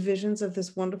Voices and Visions of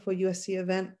this wonderful USC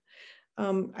event.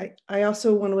 I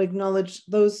also want to acknowledge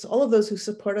all of those who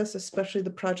support us, especially the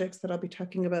projects that I'll be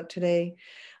talking about today.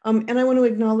 And I want to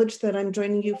acknowledge that I'm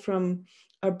joining you from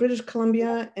British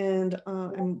Columbia, and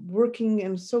I'm working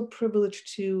and so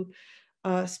privileged to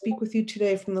speak with you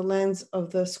today from the lands of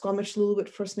the Squamish-Lillooet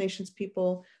First Nations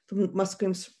people, from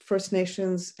Musqueam First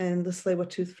Nations, and the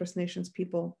Tsleil-Waututh First Nations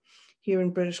people here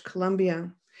in British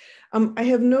Columbia. I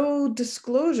have no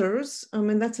disclosures,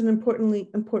 and that's an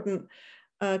important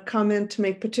comment to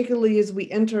make, particularly as we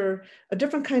enter a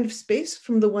different kind of space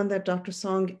from the one that Dr.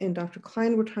 Song and Dr.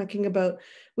 Klein were talking about,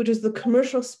 which is the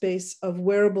commercial space of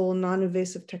wearable,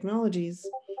 non-invasive technologies,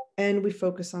 and we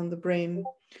focus on the brain.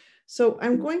 So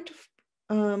I'm going to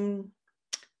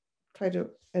try to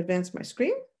advance my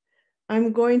screen.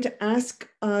 I'm going to ask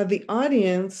the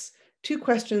audience two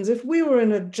questions. If we were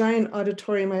in a giant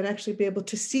auditorium, I'd actually be able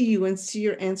to see you and see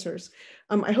your answers.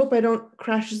 I hope I don't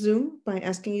crash Zoom by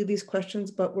asking you these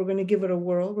questions, but we're going to give it a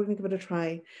whirl. We're going to give it a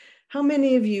try. How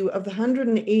many of you, of the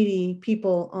 180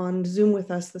 people on Zoom with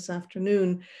us this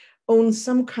afternoon, own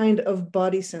some kind of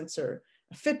body sensor,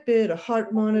 a Fitbit, a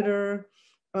heart monitor,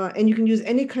 and you can use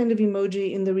any kind of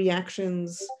emoji in the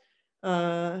reactions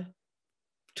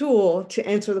tool to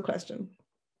answer the question.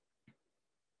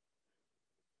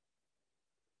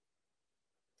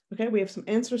 Okay, we have some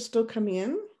answers still coming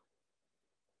in.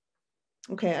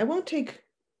 Okay, I won't take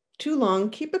too long.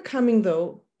 Keep it coming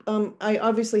though. I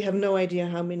obviously have no idea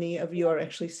how many of you are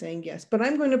actually saying yes, but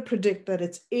I'm going to predict that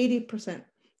it's 80%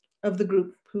 of the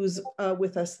group who's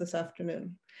with us this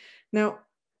afternoon. Now,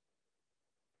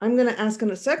 I'm going to ask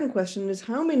in a second question is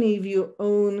how many of you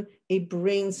own a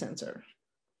brain sensor?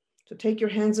 So take your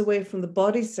hands away from the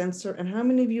body sensor, and how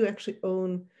many of you actually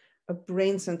own a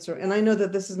brain sensor? And I know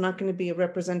that this is not going to be a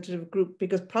representative group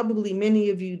because probably many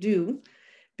of you do,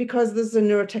 because this is a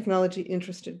neurotechnology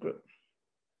interested group.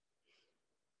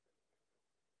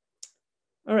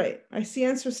 All right, I see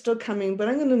answers still coming, but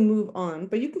I'm going to move on,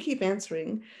 but you can keep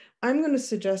answering. I'm going to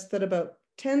suggest that about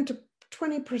 10 to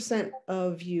 20%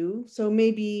 of you, so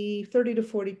maybe 30 to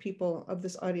 40 people of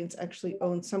this audience actually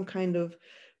own some kind of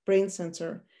brain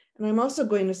sensor. And I'm also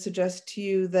going to suggest to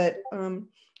you that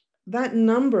that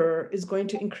number is going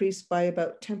to increase by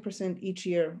about 10% each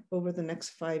year over the next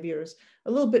 5 years.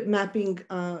 A little bit mapping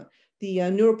the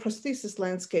neuroprosthesis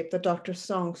landscape that Dr.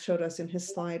 Song showed us in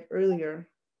his slide earlier.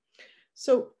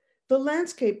 So the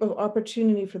landscape of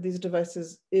opportunity for these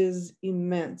devices is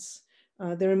immense.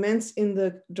 They're immense in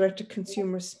the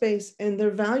direct-to-consumer space, and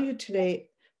they're valued today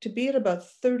to be at about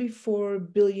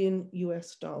 $34 billion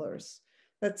US.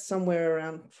 That's somewhere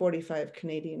around 45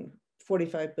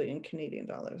 billion Canadian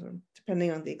dollars,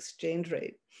 depending on the exchange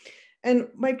rate. And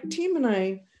my team and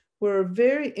I were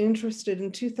very interested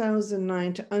in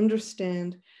 2009 to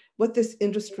understand what this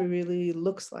industry really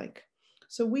looks like.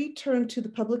 So we turned to the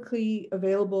publicly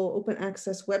available open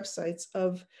access websites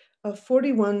of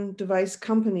 41 device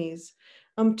companies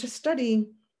to study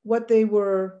what they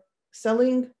were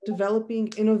selling,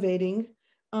 developing, innovating,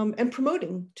 and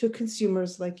promoting to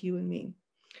consumers like you and me.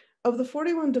 Of the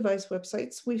 41 device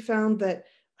websites, we found that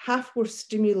half were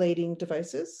stimulating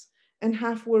devices and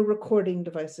half were recording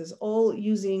devices, all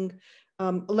using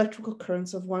electrical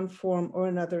currents of one form or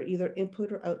another, either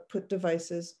input or output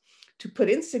devices to put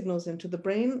in signals into the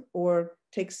brain or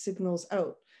take signals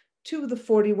out. 2 of the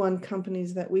 41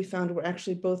 companies that we found were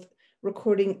actually both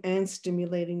recording and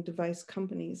stimulating device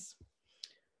companies.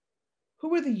 Who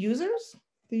were the users?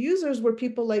 The users were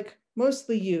people like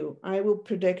mostly you. I will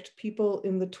predict people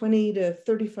in the 20 to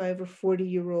 35 or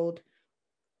 40-year-old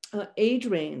age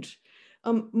range,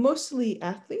 mostly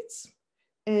athletes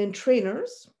and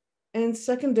trainers, and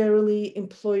secondarily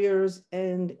employers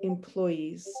and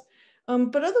employees.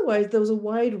 But otherwise, there was a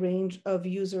wide range of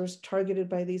users targeted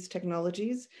by these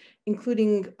technologies,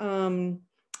 including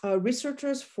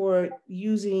researchers for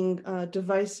using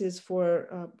devices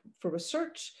for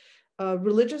research,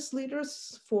 religious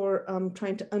leaders for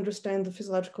trying to understand the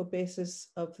physiological basis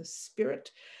of the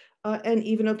spirit, and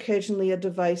even occasionally a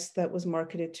device that was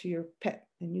marketed to your pet.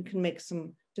 And you can make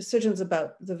some decisions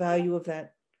about the value of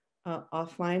that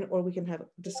offline, or we can have a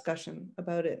discussion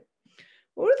about it.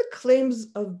 What were the claims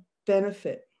of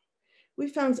benefit? We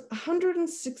found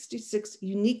 166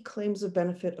 unique claims of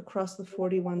benefit across the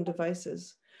 41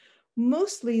 devices.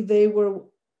 Mostly they were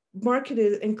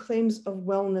marketed in claims of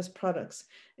wellness products.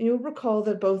 And you'll recall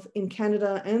that both in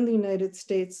Canada and the United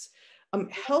States,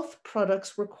 health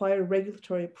products require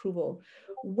regulatory approval.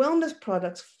 Wellness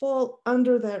products fall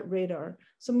under that radar.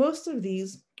 So most of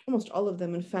these, almost all of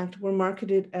them in fact, were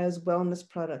marketed as wellness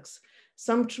products,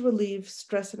 some to relieve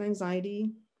stress and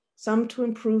anxiety, some to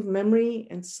improve memory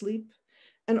and sleep,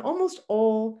 and almost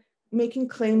all making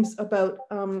claims about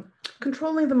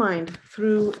controlling the mind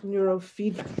through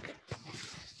neurofeedback.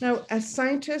 Now, as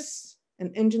scientists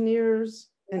and engineers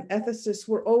and ethicists,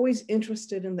 we're always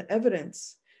interested in the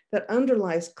evidence that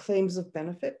underlies claims of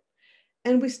benefit,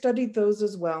 and we studied those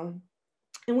as well.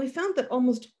 And we found that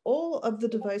almost all of the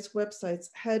device websites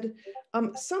had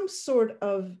some sort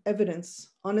of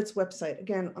evidence on its website,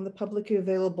 again, on the publicly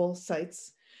available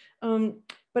sites,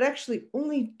 but actually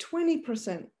only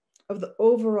 20% of the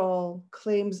overall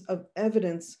claims of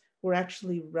evidence were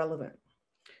actually relevant.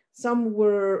 Some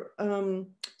were,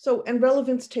 and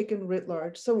relevance taken writ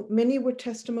large. So many were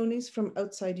testimonies from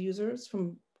outside users,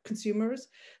 from consumers.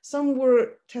 Some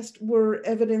were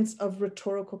evidence of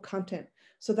rhetorical content.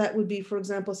 So that would be, for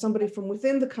example, somebody from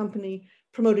within the company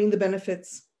promoting the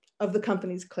benefits of the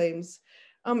company's claims.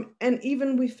 And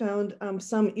even we found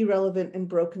some irrelevant and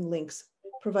broken links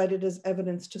provided as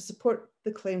evidence to support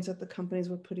the claims that the companies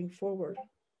were putting forward.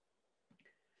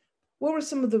 What were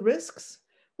some of the risks?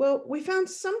 Well, we found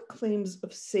some claims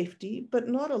of safety, but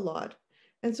not a lot.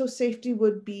 And so safety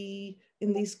would be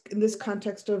in this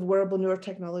context of wearable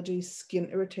neurotechnology, skin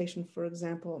irritation, for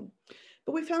example.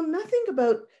 But we found nothing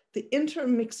about the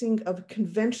intermixing of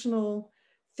conventional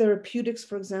therapeutics,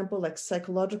 for example, like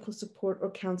psychological support or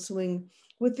counseling,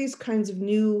 with these kinds of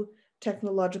new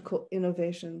technological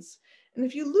innovations. And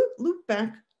if you loop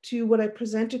back to what I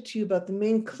presented to you about the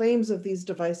main claims of these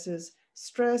devices,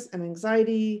 stress and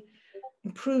anxiety,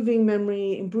 improving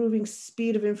memory, improving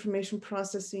speed of information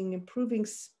processing, improving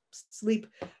sleep,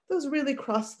 those really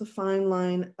cross the fine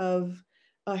line of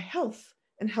health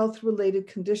and health-related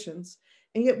conditions.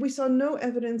 And yet we saw no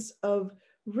evidence of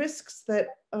risks that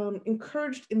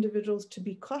encouraged individuals to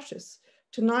be cautious,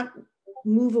 to not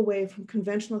move away from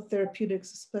conventional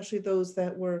therapeutics, especially those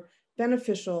that were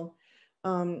beneficial,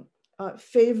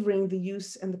 favoring the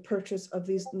use and the purchase of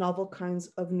these novel kinds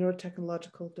of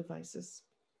neurotechnological devices.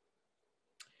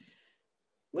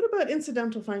 What about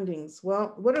incidental findings?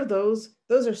 Well, what are those?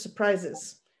 Those are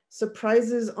surprises.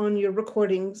 Surprises on your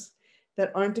recordings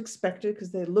that aren't expected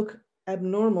because they look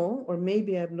abnormal or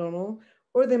maybe abnormal,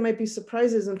 or they might be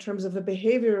surprises in terms of a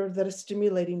behavior that a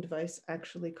stimulating device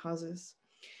actually causes.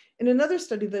 In another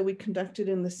study that we conducted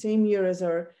in the same year as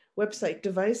our website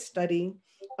device study,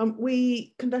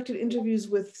 we conducted interviews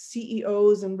with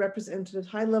CEOs and representatives,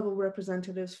 high-level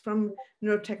representatives from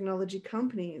neurotechnology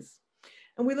companies.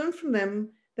 And we learned from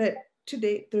them that to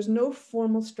date, there's no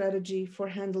formal strategy for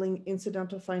handling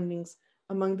incidental findings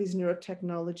among these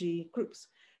neurotechnology groups.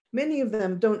 Many of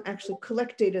them don't actually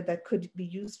collect data that could be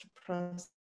used to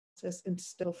process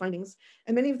incidental findings.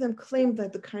 And many of them claimed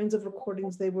that the kinds of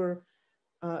recordings they were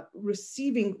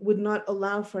receiving would not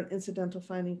allow for an incidental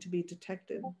finding to be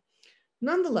detected.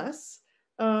 Nonetheless,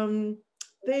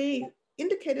 they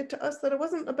indicated to us that it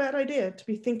wasn't a bad idea to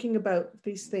be thinking about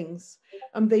these things.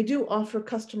 They do offer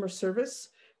customer service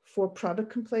for product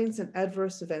complaints and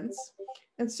adverse events.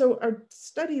 And so our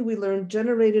study, we learned,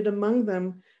 generated among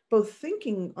them both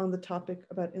thinking on the topic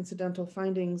about incidental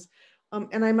findings,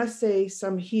 and I must say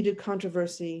some heated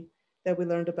controversy that we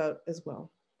learned about as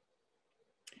well.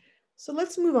 So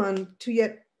let's move on to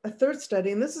yet a third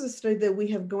study, and this is a study that we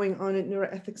have going on at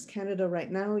Neuroethics Canada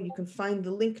right now. You can find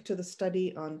the link to the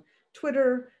study on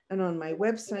Twitter and on my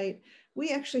website. We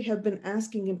actually have been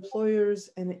asking employers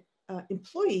and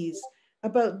employees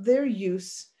about their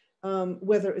use,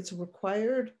 whether it's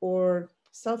required or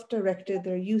self-directed,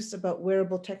 their use about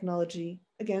wearable technology,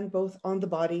 again, both on the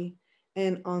body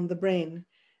and on the brain.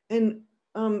 And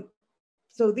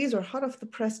so these are hot off the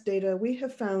press data. We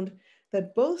have found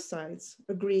that both sides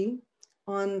agree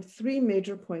on three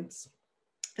major points.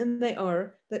 And they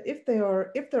are that if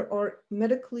there are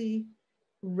medically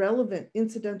relevant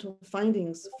incidental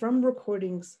findings from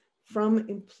recordings from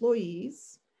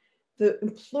employees, the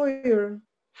employer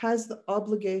has the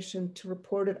obligation to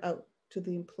report it out to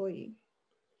the employee.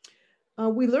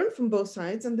 We learned from both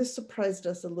sides, and this surprised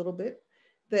us a little bit,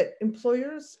 that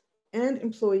employers and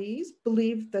employees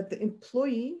believe that the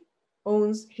employee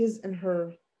owns his and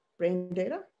her brain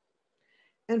data.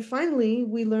 And finally,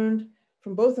 we learned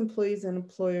from both employees and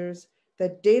employers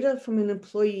that data from an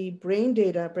employee, brain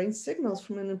data, brain signals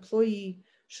from an employee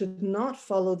should not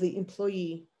follow the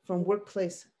employee from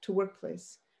workplace to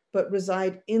workplace, but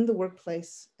reside in the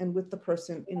workplace and with the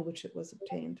person in which it was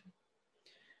obtained.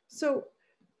 So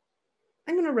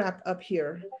I'm going to wrap up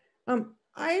here. I'm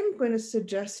going to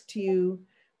suggest to you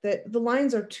that the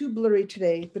lines are too blurry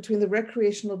today between the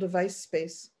recreational device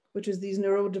space, which is these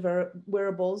neuro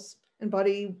wearables and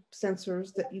body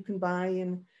sensors that you can buy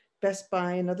in Best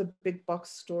Buy and other big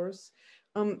box stores.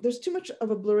 There's too much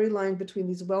of a blurry line between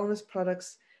these wellness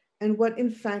products and what in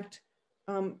fact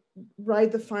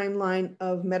ride the fine line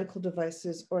of medical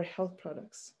devices or health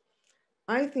products.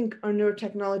 I think our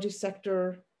neurotechnology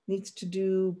sector needs to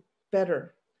do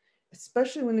better,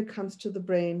 especially when it comes to the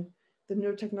brain. The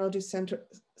neurotechnology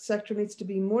sector needs to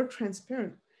be more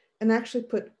transparent and actually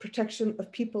put protection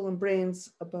of people and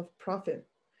brains above profit.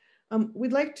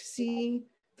 We'd like to see,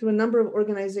 through a number of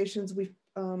organizations, we've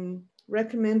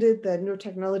recommended that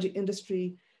neurotechnology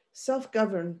industry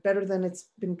self-govern better than it's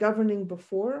been governing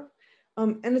before.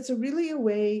 And it's really a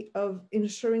way of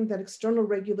ensuring that external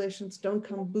regulations don't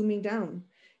come booming down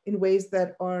in ways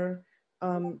that are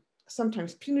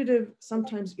sometimes punitive,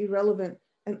 sometimes irrelevant,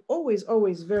 and always,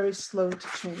 always very slow to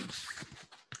change.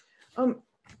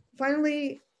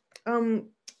 Finally,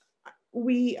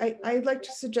 I'd like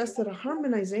to suggest that a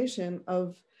harmonization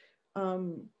of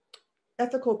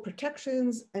ethical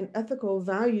protections and ethical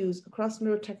values across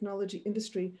neurotechnology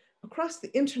industry, across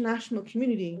the international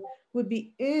community, would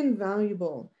be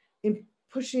invaluable in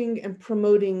pushing and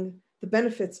promoting the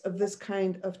benefits of this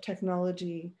kind of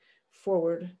technology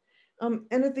forward. And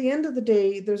at the end of the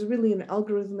day, there's really an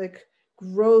algorithmic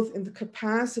growth in the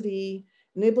capacity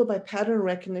enabled by pattern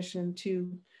recognition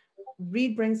to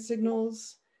read brain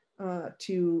signals,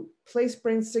 to place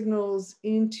brain signals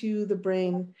into the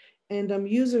brain. And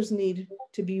users need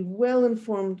to be well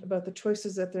informed about the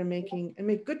choices that they're making and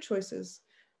make good choices,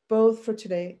 both for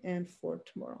today and for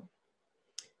tomorrow.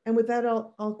 And with that,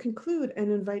 I'll conclude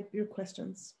and invite your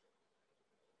questions.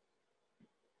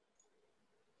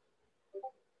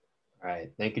 All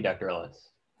right, thank you, Dr. Illes.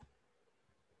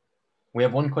 We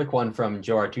have one quick one from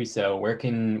Joe Artuso. Where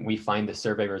can we find the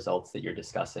survey results that you're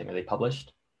discussing? Are they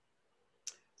published?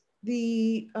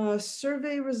 The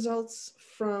survey results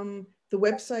from the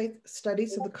website study,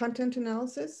 so the content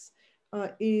analysis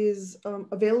is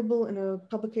available in a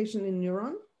publication in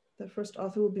Neuron. The first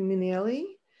author will be Minieli.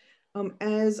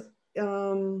 As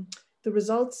the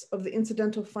results of the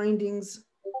incidental findings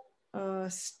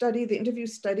study, the interview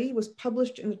study, was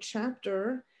published in a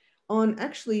chapter on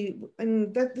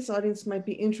and that this audience might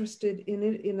be interested in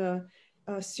it, in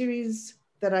a series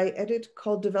that I edit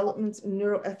called Developments in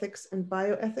Neuroethics and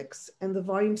Bioethics. And the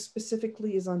volume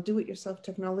specifically is on do-it-yourself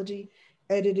technology,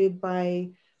 edited by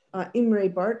Imre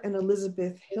Bart and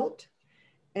Elizabeth Hilt.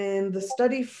 And the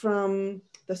study from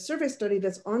the survey study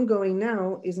that's ongoing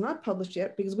now is not published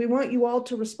yet because we want you all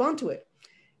to respond to it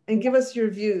and give us your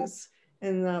views.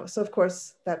 And so of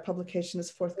course, that publication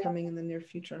is forthcoming in the near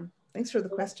future. Thanks for the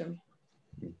question.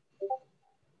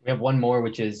 We have one more,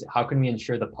 which is, how can we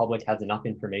ensure the public has enough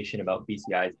information about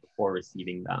BCIs before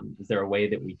receiving them? Is there a way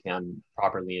that we can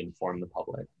properly inform the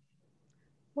public?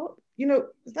 Well, you know,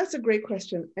 that's a great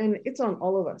question. And it's on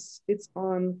all of us. It's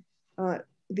on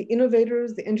the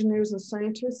innovators, the engineers and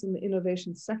scientists in the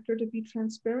innovation sector to be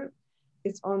transparent.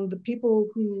 It's on the people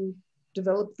who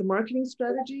develop the marketing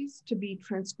strategies to be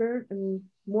transparent and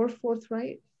more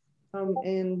forthright.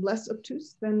 and less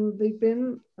obtuse than they've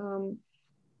been.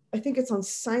 I think it's on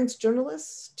science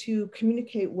journalists to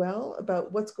communicate well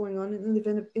about what's going on in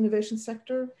the innovation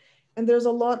sector. And there's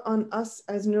a lot on us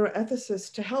as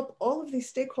neuroethicists to help all of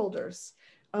these stakeholders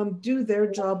do their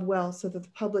job well so that the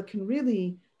public can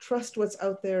really trust what's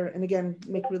out there and again,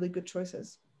 make really good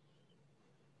choices.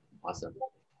 Awesome.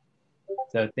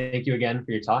 So thank you again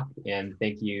for your talk, and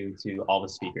thank you to all the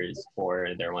speakers for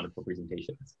their wonderful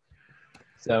presentations.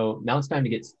 So now it's time to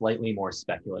get slightly more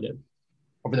speculative.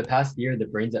 Over the past year, the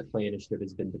Brains at Play initiative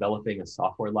has been developing a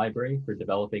software library for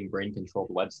developing brain-controlled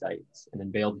websites and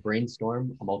unveiled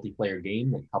Brainstorm, a multiplayer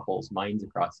game that couples minds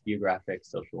across geographic,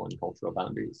 social, and cultural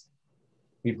boundaries.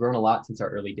 We've grown a lot since our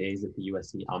early days at the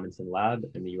USC Amundsen Lab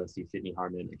and the USC Sydney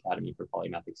Harman Academy for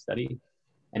Polymathic Study.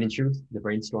 And in truth, the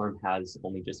Brainstorm has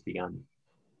only just begun.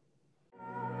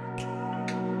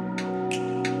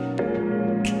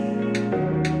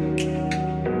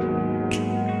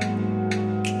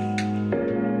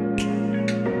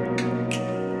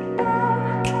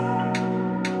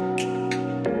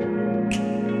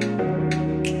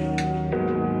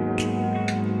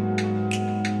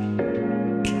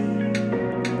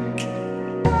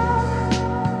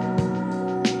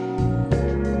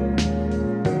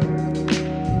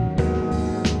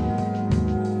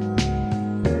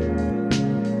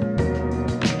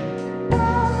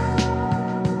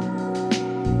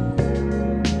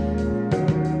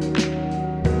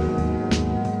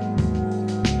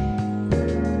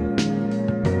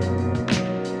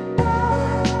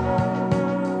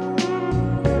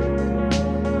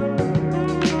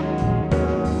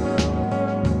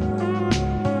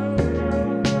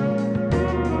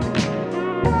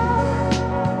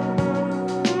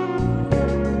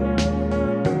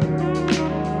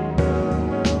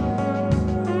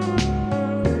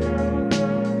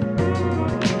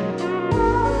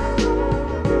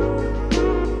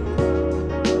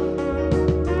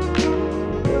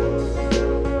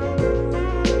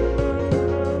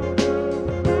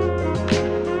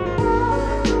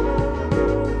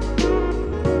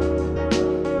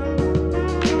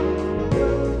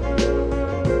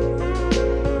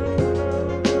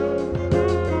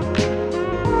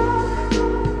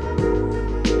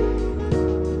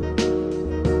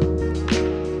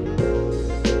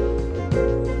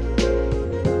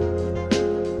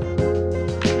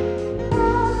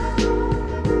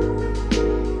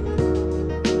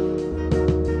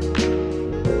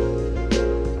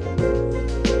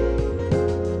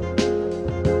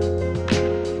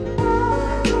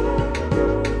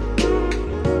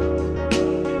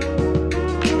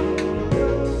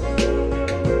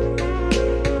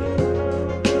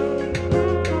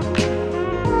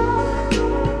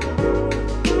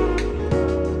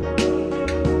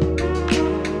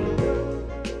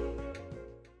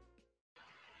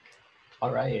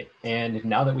 All right, and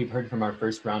now that we've heard from our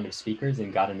first round of speakers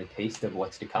and gotten a taste of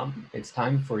what's to come, it's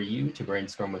time for you to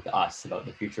brainstorm with us about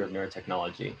the future of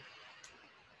neurotechnology.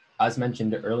 As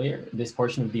mentioned earlier, this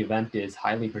portion of the event is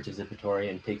highly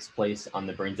participatory and takes place on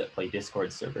the Brains at Play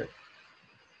Discord server.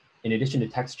 In addition to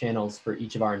text channels for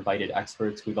each of our invited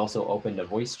experts, we've also opened a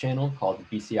voice channel called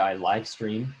BCI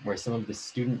Livestream, where some of the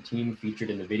student team featured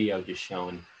in the video just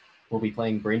shown will be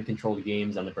playing brain-controlled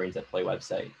games on the Brains at Play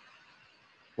website.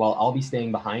 While I'll be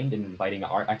staying behind and inviting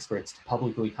our experts to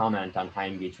publicly comment on high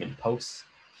engagement posts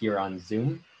here on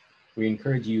Zoom, we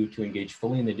encourage you to engage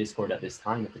fully in the Discord at this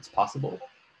time if it's possible,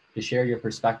 to share your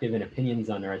perspective and opinions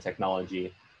on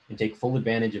neurotechnology, and take full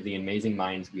advantage of the amazing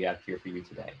minds we have here for you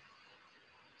today.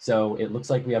 So it looks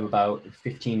like we have about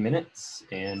 15 minutes,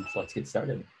 and let's get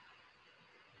started.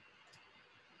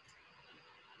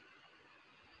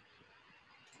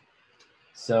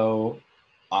 So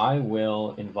I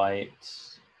will invite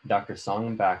Dr.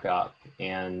 Song back up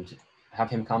and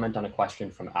have him comment on a question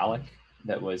from Alec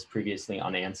that was previously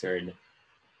unanswered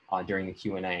during the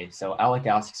Q&A. So Alec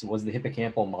asks, was the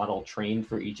hippocampal model trained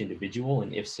for each individual?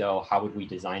 And if so, how would we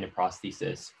design a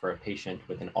prosthesis for a patient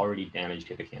with an already damaged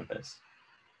hippocampus?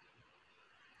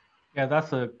 Yeah,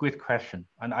 that's a great question.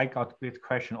 And I got this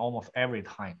question almost every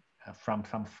time from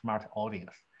some smart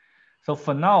audience. So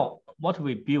for now, what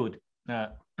we build,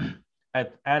 as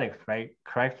Alex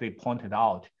correctly pointed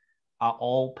out, are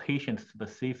all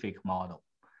patient-specific model.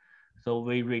 So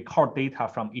we record data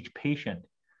from each patient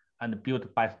and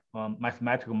build by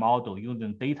mathematical model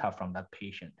using data from that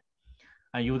patient,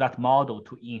 and use that model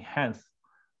to enhance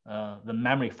the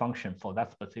memory function for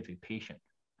that specific patient.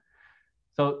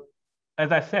 So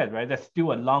as I said, right, there's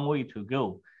still a long way to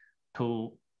go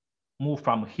to move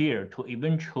from here to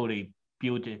eventually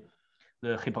build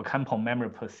the hippocampal memory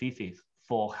prosthesis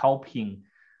for helping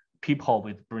people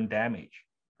with brain damage,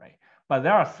 right? But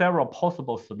there are several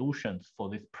possible solutions for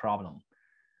this problem.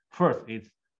 First is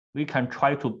we can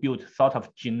try to build sort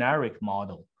of generic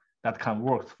model that can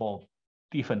work for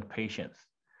different patients.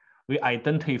 We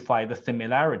identify the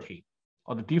similarity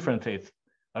or the differences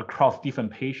across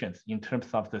different patients in terms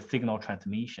of the signal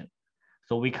transmission.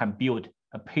 So we can build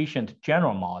a patient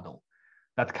general model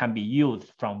that can be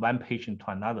used from one patient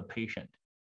to another patient.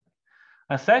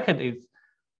 And second is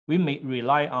we may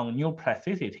rely on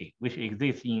neuroplasticity, which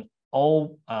exists in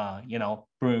all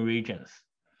brain regions,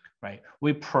 right?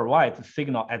 We provide the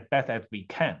signal as best as we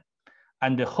can,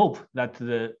 and hope that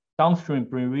the downstream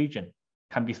brain region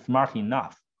can be smart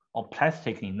enough or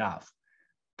plastic enough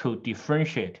to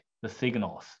differentiate the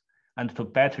signals and to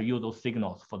better use those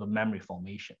signals for the memory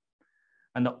formation.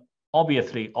 And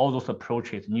obviously, all those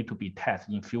approaches need to be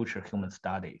tested in future human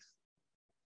studies.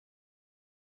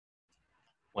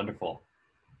 Wonderful.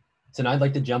 So now I'd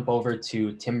like to jump over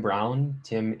to Tim Brown.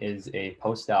 Tim is a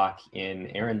postdoc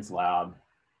in Eran's lab,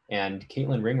 and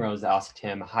Caitlin Ringrose asked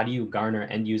him, how do you garner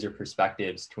end user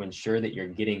perspectives to ensure that you're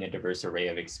getting a diverse array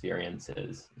of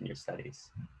experiences in your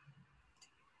studies?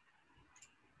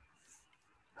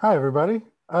 Hi, everybody.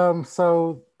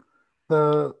 So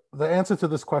the answer to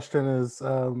this question is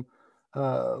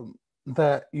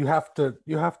that you have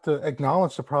to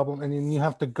acknowledge the problem, and then you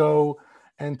have to go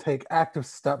and take active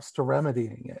steps to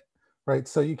remedying it, right?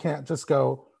 So you can't just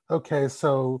go, okay,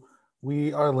 so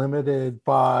we are limited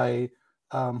by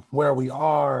where we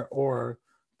are, or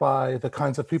by the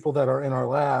kinds of people that are in our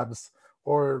labs,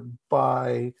 or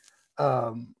by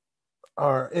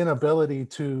our inability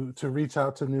to reach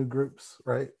out to new groups,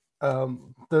 right?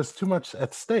 There's too much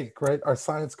at stake, right? Our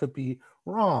science could be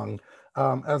wrong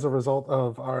as a result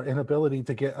of our inability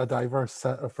to get a diverse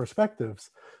set of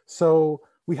perspectives. So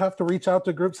we have to reach out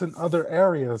to groups in other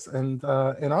areas. And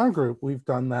in our group, we've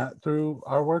done that through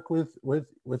our work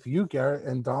with you, Garrett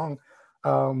and Dong,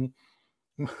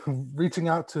 reaching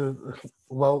out to,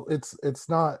 well, it's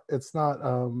not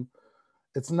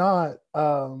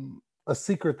a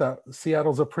secret that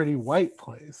Seattle's a pretty white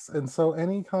place. And so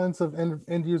any kinds of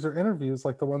end user interviews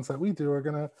like the ones that we do are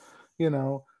gonna,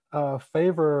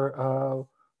 favor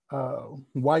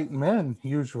white men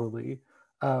usually.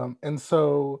 And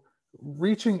so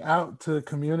reaching out to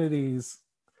communities,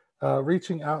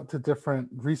 reaching out to different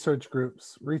research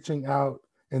groups, reaching out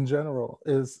in general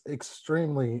is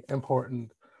extremely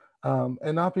important,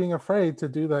 and not being afraid to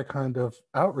do that kind of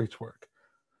outreach work.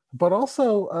 But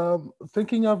also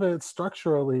thinking of it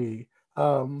structurally,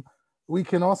 we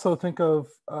can also think of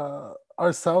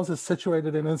ourselves as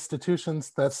situated in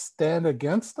institutions that stand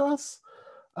against us,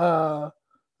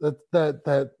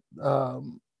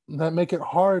 that make it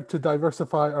hard to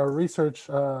diversify our research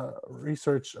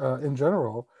in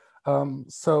general.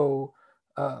 So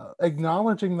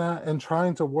acknowledging that and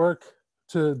trying to work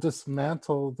to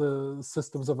dismantle the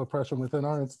systems of oppression within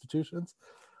our institutions,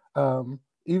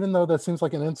 even though that seems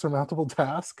like an insurmountable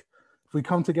task, if we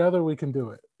come together, we can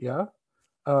do it. Yeah.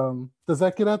 Does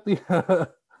that get at the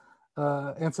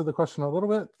answer the question a little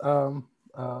bit?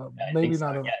 Maybe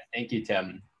not. So. Yeah. Thank you,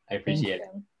 Tim. I appreciate it.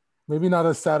 Maybe not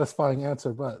a satisfying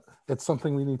answer, but it's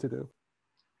something we need to do.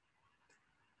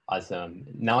 Awesome.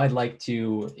 Now I'd like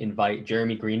to invite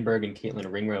Jeremy Greenberg and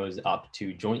Caitlin Ringrose up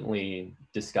to jointly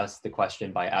discuss the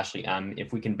question by Ashley M.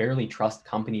 If we can barely trust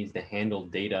companies to handle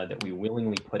data that we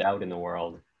willingly put out in the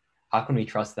world, how can we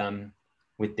trust them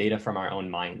with data from our own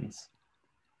minds?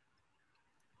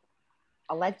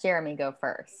 I'll let Jeremy go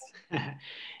first.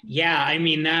 Yeah, I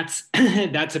mean, that's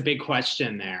a big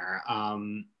question there.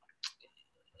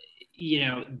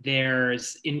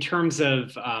 There's, in terms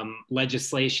of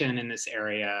legislation in this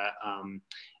area,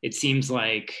 it seems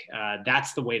like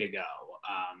that's the way to go.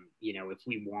 If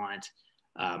we want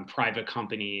private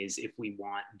companies, if we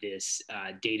want this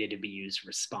data to be used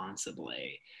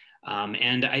responsibly.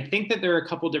 And I think that there are a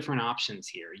couple different options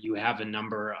here. You have a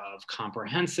number of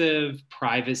comprehensive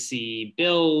privacy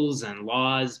bills and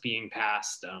laws being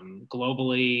passed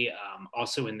globally,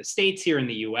 also in the States here in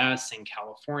the US, in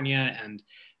California, and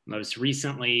most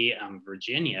recently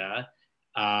Virginia.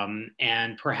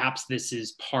 And perhaps this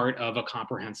is part of a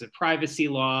comprehensive privacy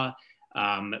law.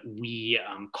 We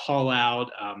call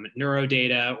out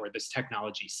neurodata or this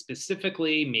technology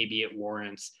specifically. Maybe it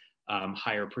warrants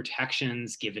higher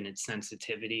protections given its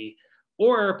sensitivity,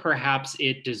 or perhaps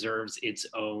it deserves its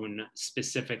own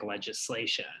specific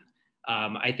legislation.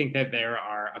 I think that there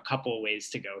are a couple of ways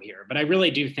to go here, but I really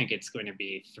do think it's going to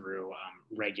be through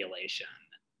regulation.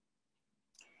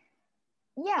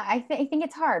 Yeah, I think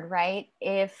it's hard, right?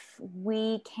 If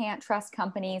we can't trust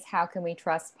companies, how can we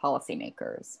trust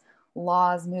policymakers?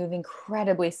 Laws move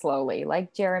incredibly slowly.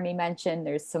 Like Jeremy mentioned,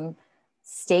 there's some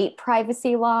state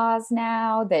privacy laws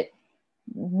now that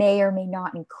may or may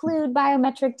not include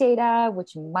biometric data,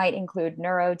 which might include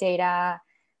neuro data.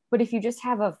 But if you just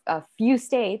have a few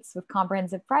states with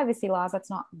comprehensive privacy laws, that's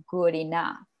not good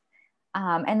enough.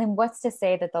 And then what's to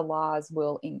say that the laws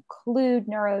will include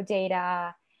neuro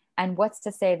data? And what's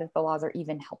to say that the laws are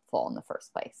even helpful in the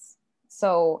first place?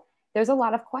 So there's a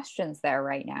lot of questions there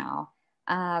right now.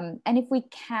 And if we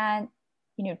can't,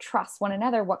 trust one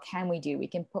another, what can we do? We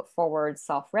can put forward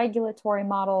self-regulatory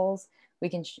models. We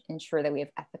can ensure that we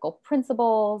have ethical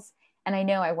principles. And I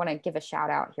know I want to give a shout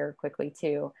out here quickly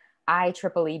too.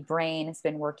 IEEE Brain has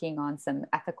been working on some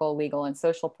ethical, legal, and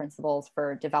social principles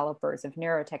for developers of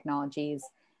neurotechnologies.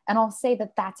 And I'll say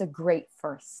that that's a great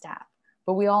first step,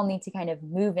 but we all need to kind of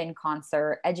move in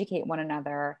concert, educate one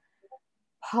another.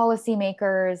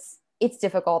 Policymakers, it's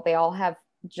difficult. They all have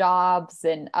jobs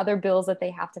and other bills that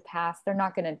they have to pass. They're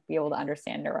not going to be able to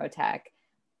understand neurotech.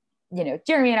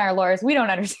 Jeremy and I are lawyers. We don't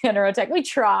understand neurotech. We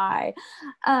try.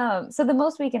 So the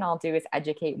most we can all do is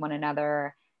educate one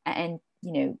another and,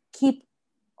 keep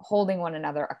holding one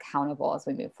another accountable as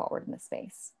we move forward in the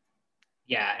space.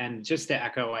 Yeah. And just to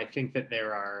echo, I think that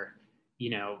there are,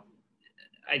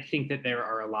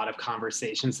 a lot of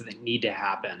conversations that need to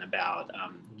happen about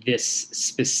this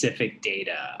specific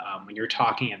data. When you're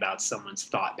talking about someone's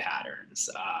thought patterns,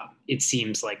 it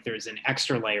seems like there's an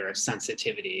extra layer of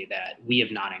sensitivity that we have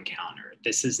not encountered.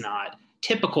 This is not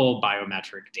typical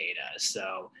biometric data.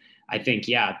 So I think,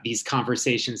 these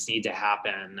conversations need to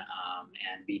happen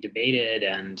and be debated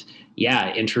and,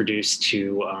 introduced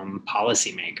to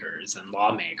policymakers and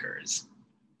lawmakers.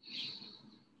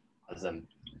 Awesome.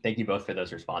 Thank you both for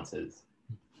those responses.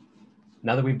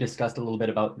 Now that we've discussed a little bit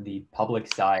about the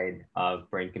public side of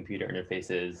brain-computer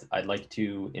interfaces, I'd like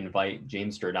to invite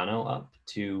James Giordano up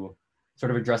to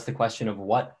sort of address the question of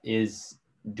what is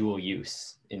dual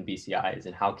use in BCIs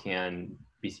and how can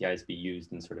BCIs be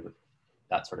used in sort of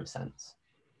that sort of sense.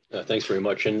 Thanks very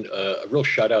much. And a real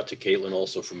shout out to Caitlin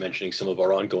also for mentioning some of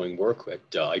our ongoing work at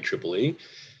IEEE.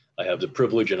 I have the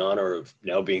privilege and honor of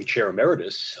now being chair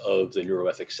emeritus of the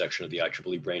neuroethics section of the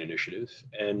IEEE Brain Initiative.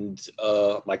 And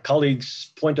my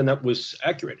colleague's point on that was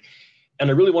accurate. And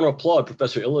I really want to applaud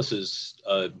Professor Illes'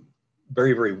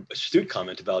 very, very astute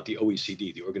comment about the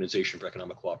OECD, the Organization for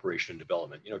Economic Cooperation and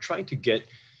Development, trying to get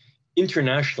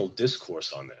international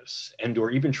discourse on this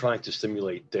or even trying to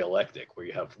stimulate dialectic where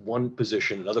you have one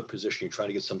position, another position, you're trying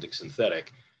to get something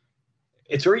synthetic.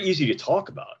 It's very easy to talk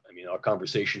about. I mean, our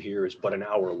conversation here is but an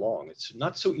hour long. It's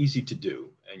not so easy to do.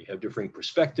 And you have different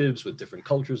perspectives with different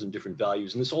cultures and different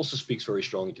values. And this also speaks very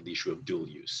strongly to the issue of dual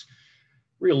use.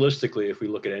 Realistically, if we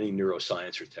look at any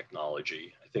neuroscience or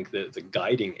technology, I think that the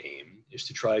guiding aim is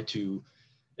to try to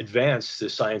advance the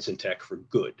science and tech for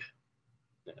good.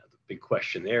 The big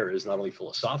question there is not only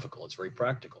philosophical, it's very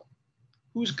practical.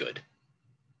 Who's good?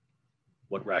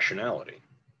 What rationality?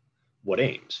 What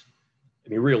aims? I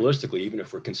mean, realistically, even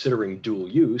if we're considering dual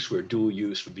use, where dual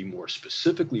use would be more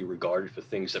specifically regarded for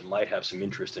things that might have some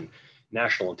interest in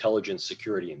national intelligence,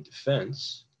 security, and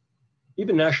defense,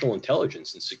 even national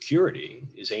intelligence and security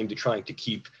is aimed at trying to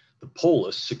keep the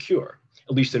polis secure,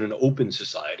 at least in an open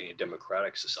society, a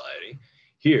democratic society.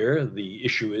 Here, the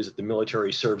issue is that the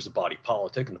military serves the body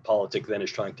politic, and the politic then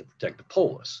is trying to protect the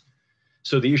polis.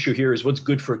 So the issue here is what's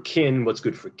good for kin, what's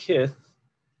good for kith,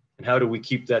 and how do we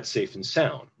keep that safe and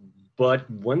sound? But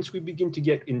once we begin to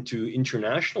get into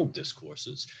international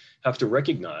discourses, have to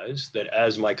recognize that,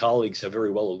 as my colleagues have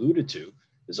very well alluded to,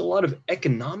 there's a lot of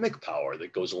economic power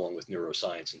that goes along with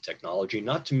neuroscience and technology,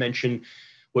 not to mention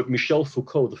what Michel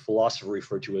Foucault, the philosopher,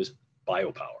 referred to as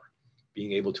biopower,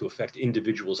 being able to affect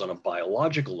individuals on a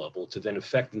biological level to then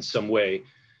affect in some way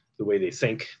the way they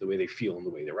think, the way they feel, and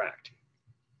the way they're acting.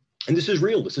 And this is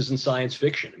real. This isn't science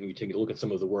fiction. I mean, we take a look at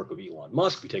some of the work of Elon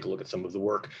Musk. We take a look at some of the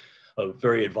work of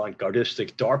very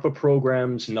avant-gardistic DARPA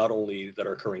programs, not only that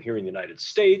are occurring here in the United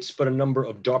States, but a number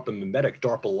of DARPA-mimetic,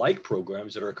 DARPA-like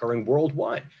programs that are occurring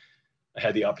worldwide. I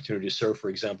had the opportunity to serve, for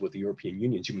example, with the European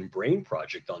Union's Human Brain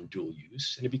Project on dual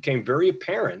use, and it became very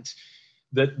apparent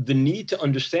that the need to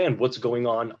understand what's going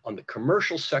on the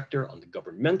commercial sector, on the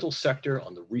governmental sector,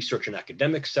 on the research and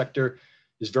academic sector,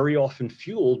 is very often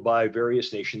fueled by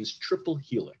various nations' triple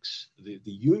helix, the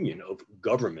union of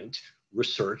government,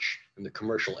 research, and the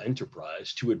commercial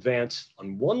enterprise to advance,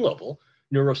 on one level,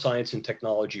 neuroscience and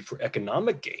technology for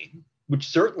economic gain, which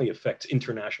certainly affects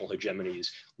international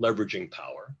hegemony's leveraging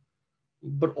power,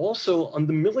 but also on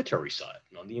the military side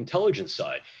and on the intelligence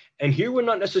side. And here we're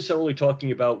not necessarily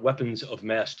talking about weapons of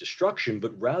mass destruction,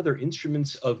 but rather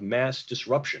instruments of mass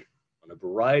disruption on a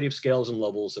variety of scales and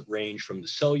levels that range from the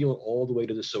cellular all the way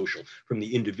to the social, from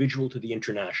the individual to the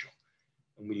international.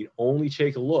 And we need only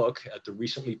take a look at the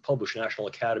recently published National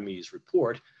Academy's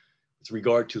report with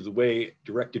regard to the way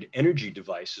directed energy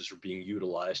devices are being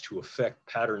utilized to affect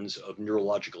patterns of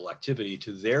neurological activity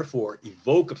to therefore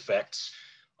evoke effects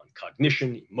on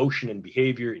cognition, emotion, and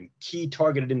behavior in key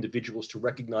targeted individuals, to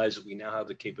recognize that we now have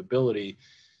the capability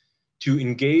to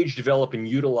engage, develop, and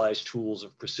utilize tools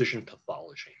of precision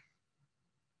pathology.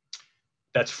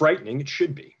 That's frightening, it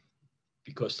should be,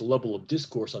 because the level of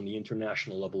discourse on the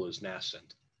international level is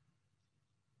nascent.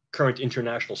 Current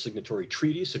international signatory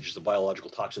treaties, such as the Biological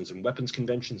Toxins and Weapons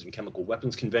Conventions and Chemical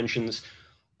Weapons Conventions,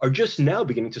 are just now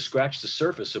beginning to scratch the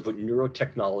surface of what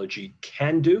neurotechnology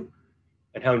can do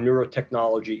and how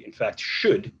neurotechnology, in fact,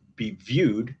 should be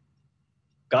viewed,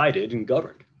 guided, and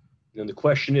governed. And the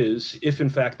question is, if in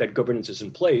fact that governance is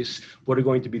in place, what are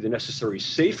going to be the necessary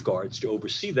safeguards to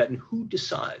oversee that, and who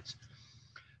decides?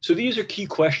 So these are key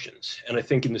questions. And I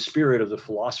think in the spirit of the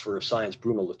philosopher of science,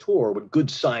 Bruno Latour, what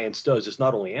good science does is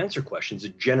not only answer questions,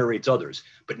 it generates others,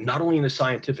 but not only in the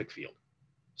scientific field,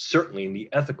 certainly in the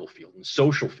ethical field, in the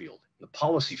social field, in the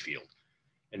policy field,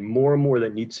 and more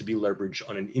that needs to be leveraged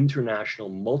on an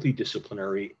international,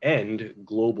 multidisciplinary, and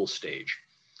global stage.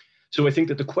 So I think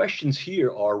that the questions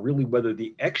here are really whether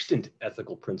the extant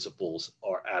ethical principles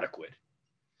are adequate,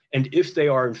 and if they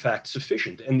are in fact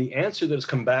sufficient. And the answer that has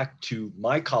come back to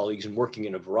my colleagues in working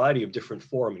in a variety of different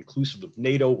forums, inclusive of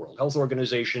NATO, World Health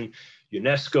Organization,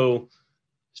 UNESCO,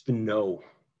 has been no.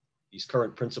 These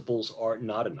current principles are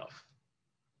not enough.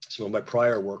 Some of my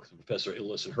prior work, Professor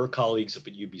Illes and her colleagues up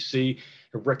at UBC,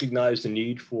 have recognized the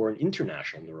need for an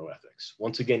international neuroethics.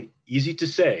 Once again, easy to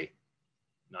say,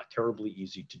 not terribly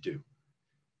easy to do.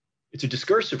 It's a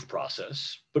discursive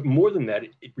process, but more than that,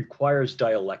 it requires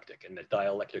dialectic, and that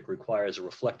dialectic requires a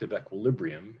reflective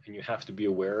equilibrium, and you have to be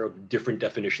aware of different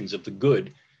definitions of the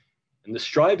good and the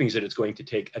strivings that it's going to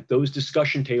take at those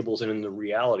discussion tables and in the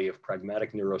reality of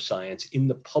pragmatic neuroscience in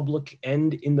the public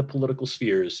and in the political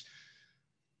spheres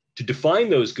to define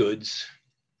those goods,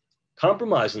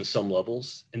 compromise on some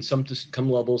levels, and some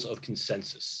levels of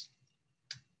consensus.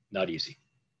 Not easy.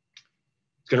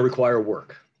 It's going to require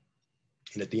work.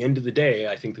 And at the end of the day,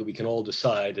 I think that we can all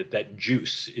decide that that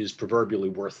juice is proverbially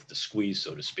worth the squeeze,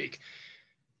 so to speak,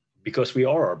 because we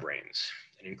are our brains.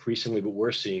 And increasingly what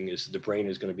we're seeing is the brain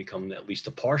is going to become at least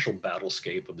a partial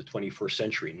battlescape of the 21st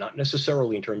century, not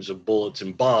necessarily in terms of bullets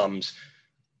and bombs,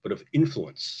 but of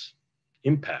influence,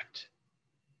 impact,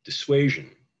 dissuasion.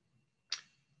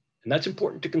 And that's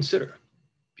important to consider,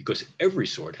 because every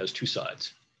sword has two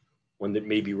sides, one that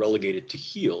may be relegated to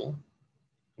heal,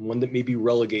 and one that may be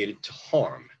relegated to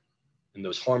harm. And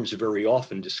those harms are very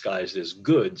often disguised as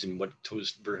goods, and what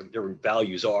those different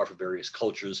values are for various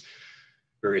cultures,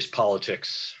 various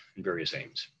politics, and various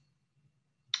aims.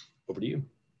 Over to you.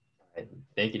 All right.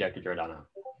 Thank you, Dr. Giordano.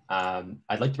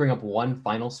 I'd like to bring up one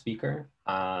final speaker.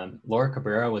 Laura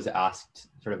Cabrera was asked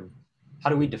sort of, how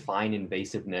do we define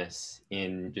invasiveness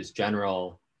in just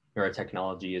general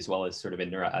neurotechnology as well as sort of in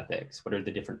neuroethics? What are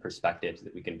the different perspectives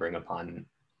that we can bring upon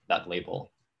that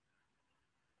label?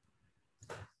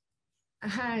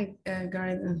 Hi,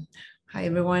 Garrett. Hi,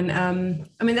 everyone.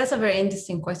 I mean, that's a very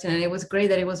interesting question, and it was great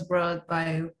that it was brought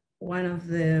by one of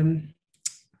the,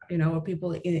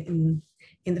 people in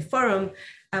the forum,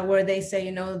 where they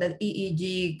say, that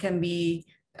EEG can be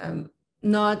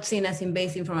not seen as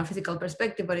invasive from a physical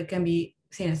perspective, but it can be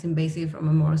seen as invasive from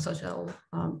a more social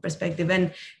perspective.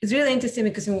 And it's really interesting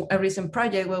because in a recent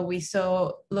project where we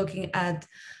saw looking at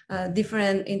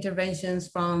different interventions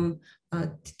from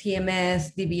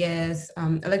TMS, DBS,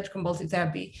 electroconvulsive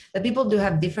therapy, that people do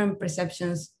have different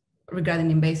perceptions regarding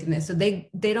invasiveness. So they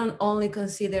don't only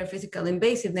consider physical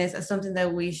invasiveness as something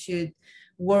that we should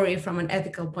worry from an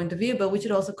ethical point of view, but we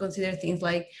should also consider things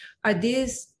like, are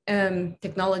these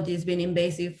technologies being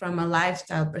invasive from a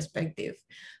lifestyle perspective?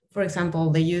 For example,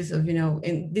 the use of,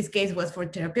 in this case was for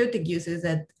therapeutic uses,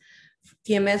 that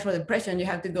TMS for depression, you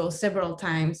have to go several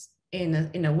times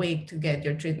in a week to get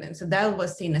your treatment. So that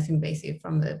was seen as invasive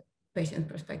from the patient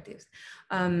perspectives.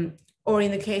 Or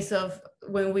in the case of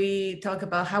when we talk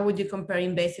about how would you compare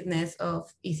invasiveness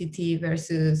of ECT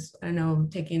versus,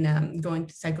 going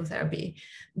to psychotherapy,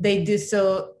 they do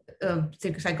so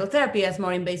psychotherapy as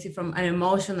more invasive from an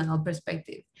emotional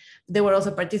perspective. There were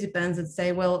also participants that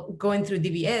say, well, going through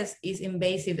DBS is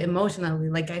invasive emotionally.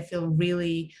 Like I feel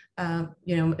really,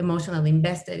 emotionally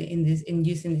invested in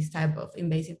using this type of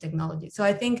invasive technology. So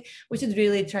I think we should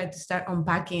really try to start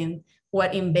unpacking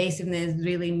what invasiveness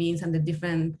really means and the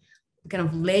different kind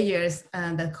of layers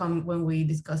that come when we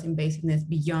discuss invasiveness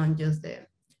beyond just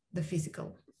the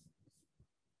physical.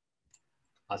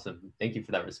 Awesome. Thank you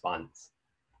for that response.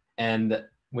 And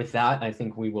With that, I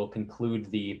think we will conclude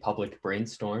the public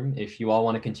brainstorm. If you all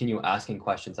want to continue asking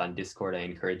questions on Discord, I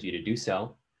encourage you to do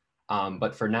so.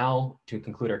 But for now, to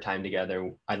conclude our time together,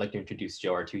 I'd like to introduce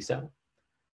Joe Artuso.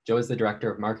 Joe is the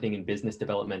Director of Marketing and Business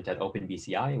Development at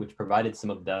OpenBCI, which provided some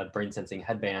of the brain sensing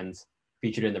headbands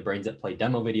featured in the Brains at Play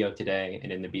demo video today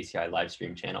and in the BCI live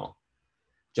stream channel.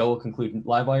 Joe will conclude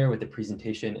Livewire with a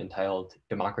presentation entitled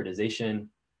Democratization,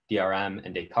 DRM,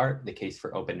 and Descartes, the Case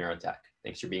for Open Neurotech.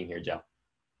 Thanks for being here, Joe.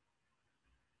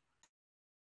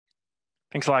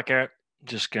 Thanks a lot, Garrett.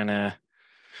 Just gonna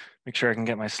make sure I can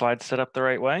get my slides set up the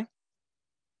right way.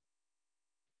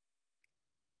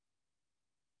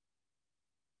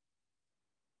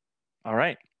 All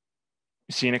right,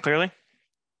 you seeing it clearly?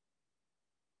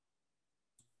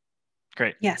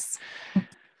 Great. Yes.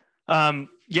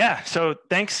 Yeah. So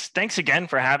thanks again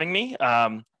for having me.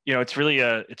 You know, it's really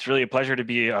a pleasure to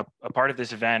be a part of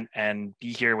this event and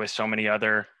be here with so many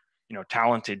other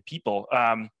talented people.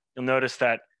 You'll notice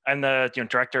that I'm the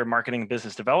Director of Marketing and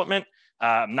Business Development.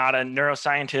 I'm not a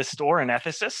neuroscientist or an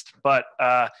ethicist, but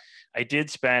I did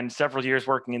spend several years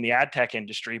working in the ad tech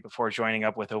industry before joining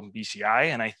up with OpenBCI,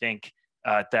 and I think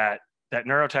that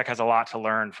neurotech has a lot to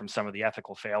learn from some of the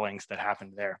ethical failings that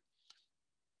happened there.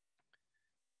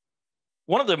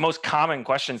 One of the most common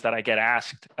questions that I get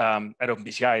asked at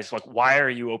OpenBCI is like, why are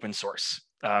you open source?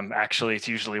 Actually, it's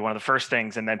usually one of the first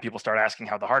things, and then people start asking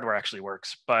how the hardware actually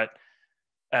works. But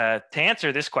to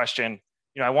answer this question,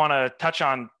 I want to touch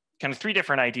on kind of three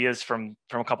different ideas from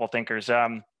a couple of thinkers.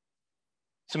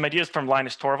 Some ideas from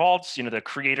Linus Torvalds, the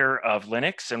creator of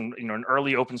Linux and an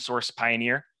early open source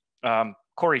pioneer.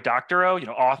 Cory Doctorow,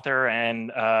 author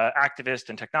and activist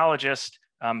and technologist,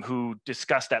 who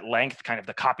discussed at length kind of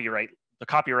the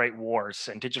copyright wars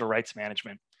and digital rights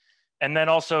management. And then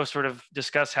also sort of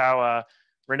discuss how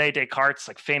Rene Descartes'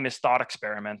 famous thought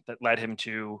experiment that led him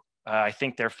to I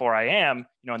think, therefore I am,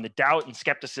 and the doubt and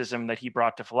skepticism that he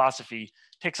brought to philosophy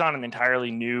takes on an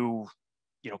entirely new,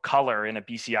 color in a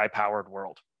BCI powered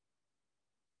world.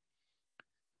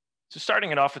 So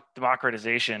starting it off with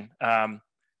democratization,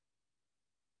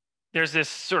 there's this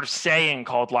sort of saying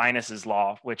called Linus's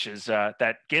law, which is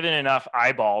that given enough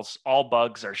eyeballs, all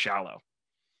bugs are shallow.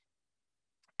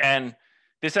 And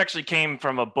this actually came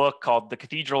from a book called The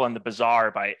Cathedral and the Bazaar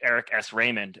by Eric S.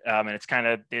 Raymond. And it's kind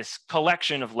of this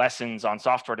collection of lessons on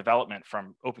software development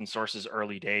from open source's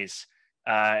early days.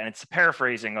 And it's a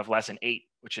paraphrasing of lesson 8,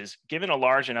 which is given a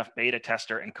large enough beta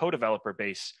tester and co-developer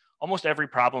base, almost every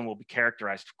problem will be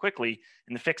characterized quickly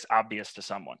and the fix obvious to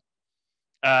someone.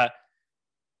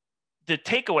 The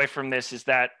takeaway from this is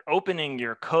that opening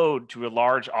your code to a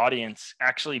large audience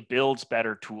actually builds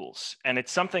better tools. And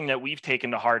it's something that we've taken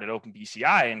to heart at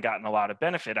OpenBCI and gotten a lot of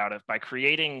benefit out of by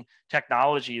creating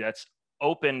technology that's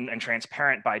open and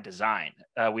transparent by design.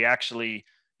 We actually,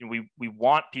 we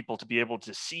want people to be able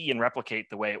to see and replicate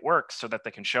the way it works so that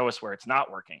they can show us where it's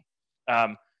not working.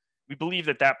 We believe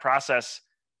that process,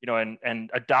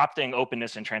 and adopting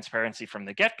openness and transparency from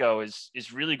the get-go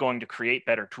is really going to create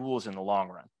better tools in the long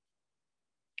run.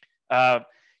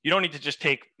 You don't need to just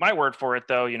take my word for it,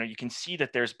 though. You can see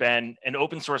that there's been an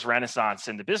open source renaissance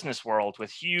in the business world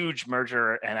with huge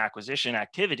merger and acquisition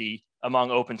activity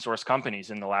among open source companies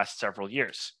in the last several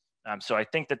years. So I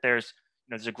think that there's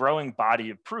a growing body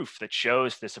of proof that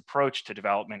shows this approach to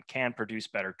development can produce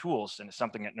better tools, and it's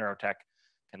something that neurotech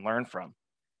can learn from.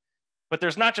 But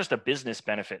there's not just a business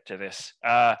benefit to this.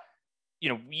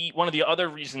 One of the other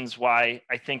reasons why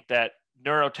I think that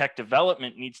neurotech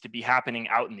development needs to be happening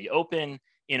out in the open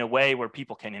in a way where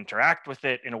people can interact with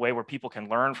it, in a way where people can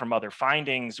learn from other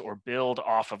findings or build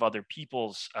off of other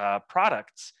people's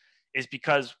products, is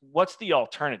because what's the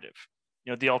alternative?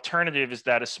 The alternative is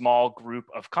that a small group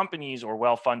of companies or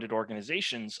well-funded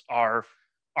organizations are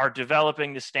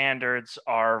developing the standards,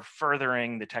 are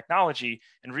furthering the technology,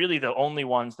 and really the only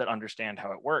ones that understand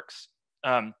how it works.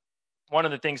 One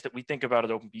of the things that we think about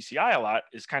at OpenBCI a lot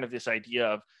is kind of this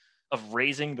idea of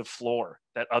raising the floor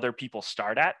that other people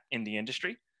start at in the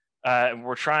industry. And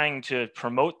we're trying to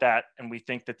promote that, and we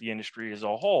think that the industry as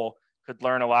a whole could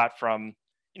learn a lot from,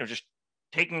 just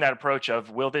taking that approach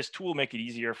of, will this tool make it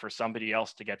easier for somebody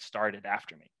else to get started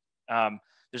after me?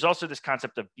 There's also this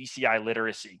concept of BCI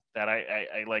literacy that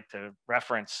I like to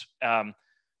reference.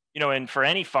 And for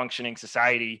any functioning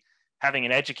society, having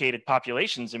an educated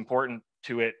population is important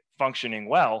to it functioning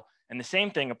well. And the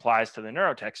same thing applies to the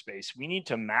neurotech space. We need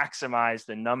to maximize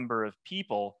the number of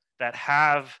people that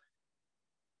have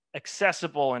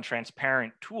accessible and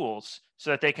transparent tools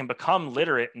so that they can become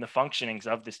literate in the functionings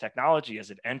of this technology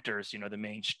as it enters,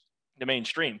 the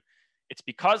mainstream. It's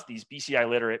because these BCI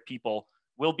literate people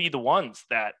will be the ones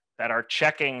that that are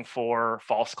checking for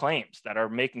false claims, that are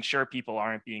making sure people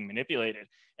aren't being manipulated.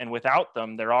 And without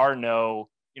them, there are no,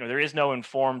 there is no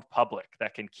informed public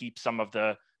that can keep some of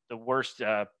the worst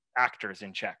actors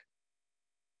in check.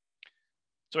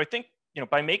 So I think,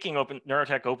 by making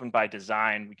neurotech open by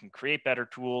design, we can create better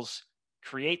tools,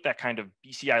 create that kind of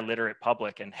BCI literate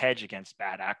public, and hedge against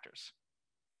bad actors.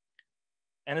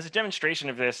 And as a demonstration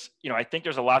of this, I think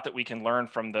there's a lot that we can learn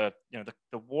from the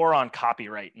war on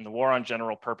copyright and the war on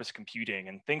general purpose computing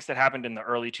and things that happened in the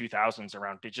early 2000s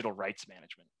around digital rights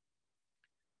management.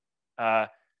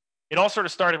 It all sort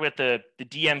of started with the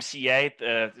DMCA.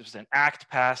 There was an act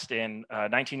passed in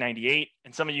 1998.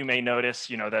 And some of you may notice,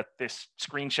 that this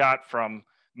screenshot from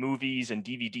movies and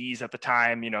DVDs at the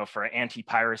time, for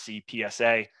anti-piracy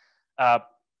PSA.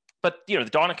 But the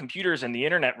dawn of computers and the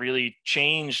internet really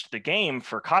changed the game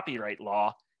for copyright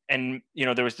law. And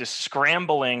there was this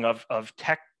scrambling of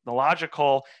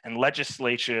technological and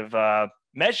legislative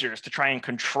measures to try and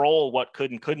control what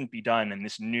could and couldn't be done in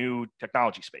this new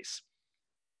technology space.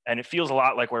 And it feels a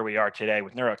lot like where we are today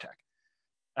with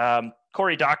neurotech.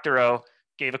 Cory Doctorow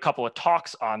gave a couple of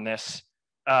talks on this.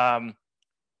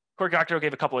 Cory Doctorow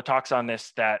gave a couple of talks on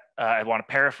this that I want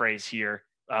to paraphrase here.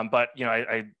 But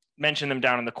I mentioned them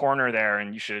down in the corner there,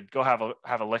 and you should go have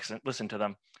a listen to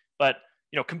them. But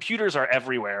computers are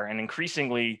everywhere, and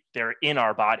increasingly they're in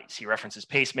our bodies. He references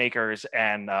pacemakers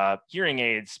and hearing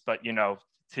aids, but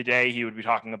today he would be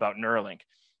talking about Neuralink.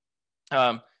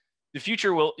 The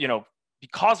future will,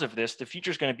 because of this, the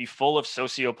future is going to be full of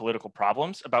socio-political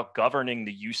problems about governing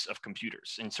the use of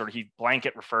computers. And sort of he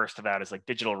blanket refers to that as like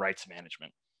digital rights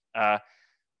management.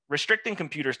 Restricting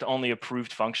computers to only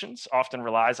approved functions often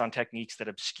relies on techniques that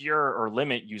obscure or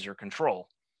limit user control.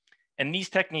 And these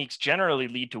techniques generally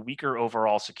lead to weaker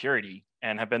overall security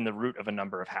and have been the root of a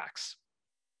number of hacks.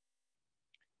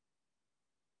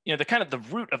 The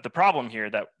root of the problem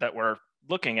here that we're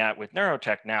looking at with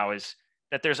neurotech now is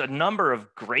that there's a number of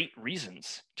great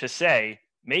reasons to say,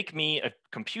 make me a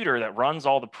computer that runs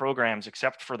all the programs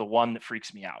except for the one that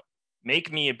freaks me out.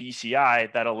 Make me a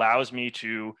BCI that allows me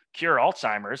to cure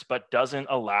Alzheimer's, but doesn't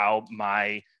allow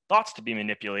my thoughts to be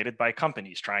manipulated by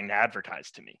companies trying to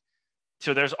advertise to me.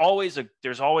 So there's always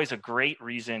a great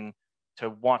reason to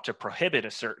want to prohibit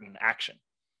a certain action.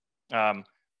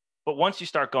 But once you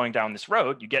start going down this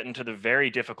road, you get into the very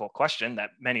difficult question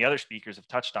that many other speakers have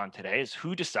touched on today, is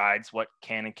who decides what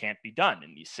can and can't be done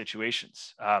in these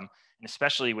situations, and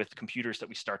especially with computers that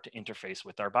we start to interface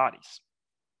with our bodies.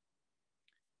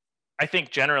 I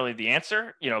think generally the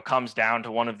answer, comes down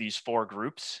to one of these four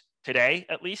groups today,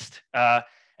 at least. And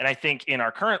I think in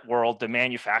our current world, the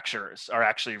manufacturers are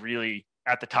actually really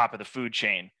at the top of the food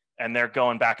chain, and they're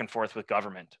going back and forth with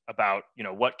government about,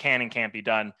 what can and can't be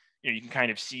done. You can kind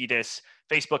of see this.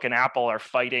 Facebook and Apple are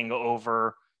fighting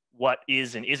over what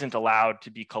is and isn't allowed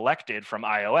to be collected from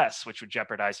iOS, which would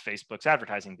jeopardize Facebook's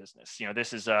advertising business.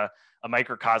 This is a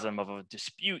microcosm of a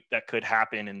dispute that could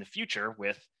happen in the future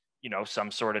with, some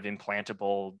sort of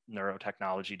implantable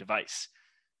neurotechnology device.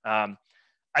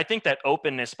 I think that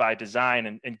openness by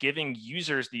design and giving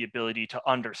users the ability to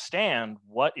understand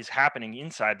what is happening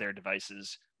inside their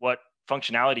devices, what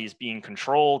functionality is being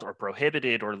controlled or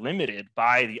prohibited or limited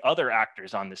by the other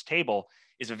actors on this table,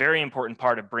 is a very important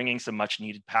part of bringing some much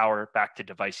needed power back to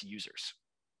device users.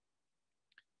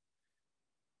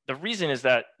 The reason is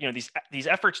that these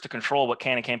efforts to control what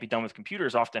can and can't be done with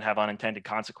computers often have unintended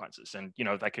consequences. And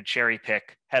I could cherry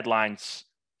pick headlines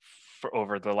for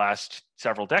over the last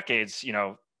several decades,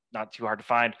 not too hard to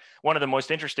find. One of the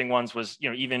most interesting ones was,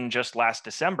 even just last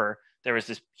December, there was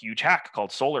this huge hack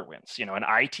called SolarWinds, an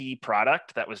IT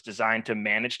product that was designed to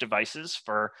manage devices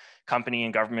for company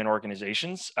and government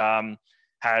organizations,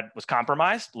 was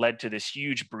compromised, led to this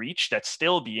huge breach that's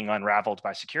still being unraveled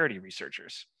by security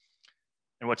researchers.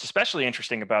 And what's especially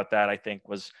interesting about that, I think,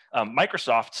 was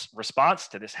Microsoft's response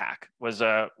to this hack was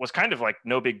kind of like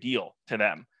no big deal to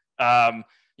them.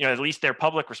 At least their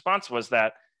public response was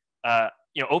that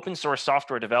open source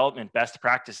software development best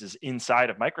practices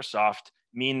inside of Microsoft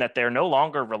mean that they're no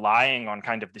longer relying on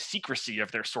kind of the secrecy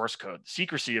of their source code, the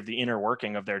secrecy of the inner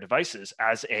working of their devices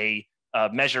as a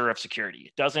measure of security.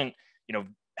 It doesn't,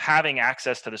 having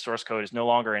access to the source code is no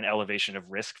longer an elevation of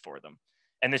risk for them.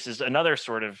 And this is another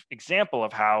sort of example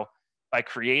of how by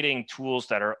creating tools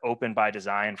that are open by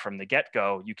design from the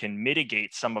get-go, you can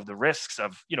mitigate some of the risks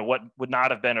of, what would not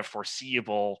have been a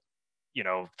foreseeable,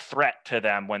 threat to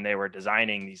them when they were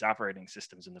designing these operating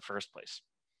systems in the first place.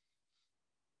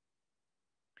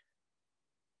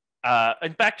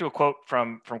 And back to a quote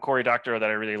from Cory Doctorow that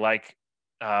I really like.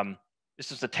 This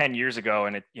was 10 years ago,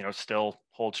 and it still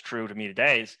holds true to me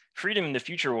today is freedom in the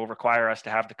future will require us to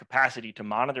have the capacity to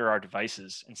monitor our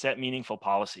devices and set meaningful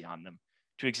policy on them,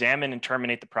 to examine and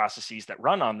terminate the processes that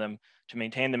run on them, to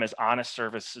maintain them as honest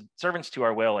servants to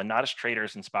our will and not as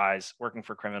traitors and spies working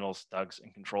for criminals, thugs,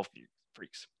 and control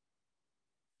freaks.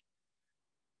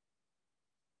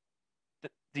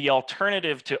 The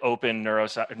alternative to open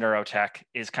neurotech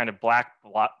is kind of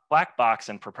black box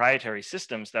and proprietary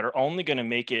systems that are only going to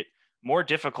make it more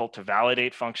difficult to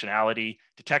validate functionality,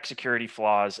 detect security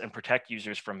flaws, and protect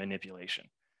users from manipulation.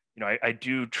 You know, I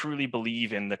do truly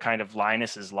believe in the kind of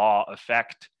Linus's law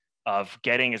effect of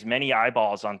getting as many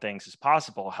eyeballs on things as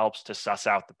possible helps to suss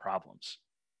out the problems.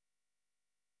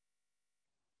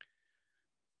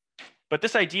 But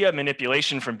this idea of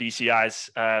manipulation from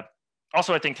BCIs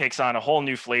also, I think, takes on a whole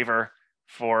new flavor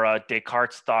for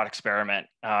Descartes' thought experiment,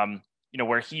 you know,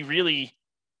 where he really,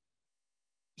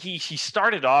 he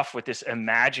started off with this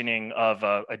imagining of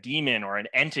a demon or an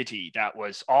entity that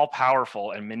was all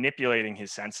powerful and manipulating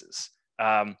his senses.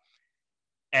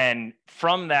 And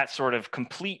from that sort of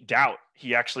complete doubt,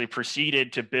 he actually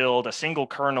proceeded to build a single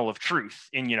kernel of truth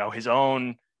in, you know, his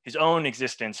own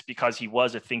existence, because he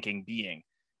was a thinking being.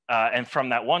 And from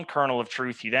that one kernel of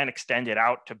truth, he then extended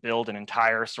out to build an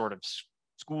entire sort of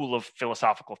school of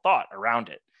philosophical thought around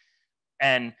it.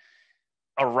 And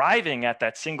arriving at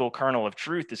that single kernel of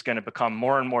truth is going to become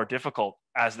more and more difficult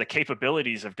as the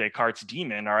capabilities of Descartes'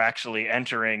 demon are actually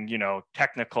entering, you know,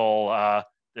 technical,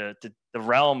 the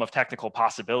realm of technical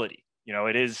possibility. You know,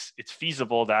 it's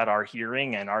feasible that our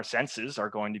hearing and our senses are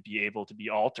going to be able to be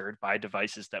altered by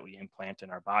devices that we implant in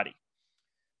our body.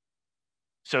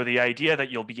 So the idea that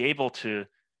you'll be able to,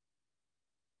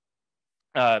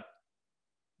 the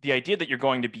idea that you're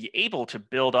going to be able to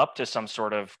build up to some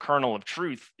sort of kernel of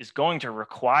truth is going to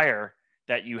require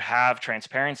that you have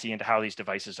transparency into how these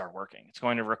devices are working. It's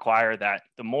going to require that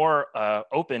the more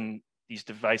open these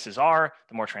devices are,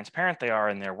 the more transparent they are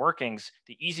in their workings,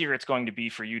 the easier it's going to be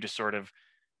for you to sort of,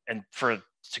 and for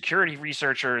security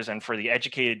researchers and for the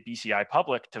educated BCI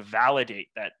public to validate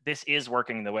that this is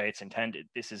working the way it's intended.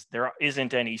 There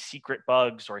isn't any secret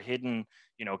bugs or hidden,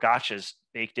 you know, gotchas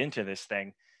baked into this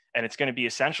thing. And it's going to be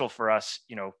essential for us,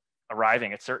 you know,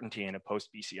 arriving at certainty in a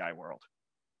post-BCI world.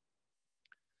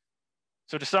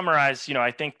 So to summarize, you know,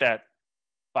 I think that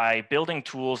by building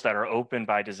tools that are open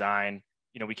by design,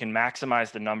 you know, we can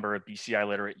maximize the number of BCI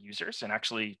literate users and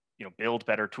actually, you know, build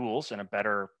better tools and a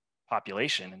better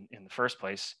population in the first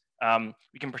place.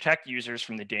 We can protect users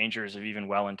from the dangers of even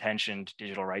well-intentioned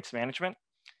digital rights management,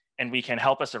 and we can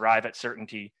help us arrive at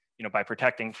certainty, you know, by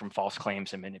protecting from false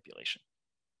claims and manipulation.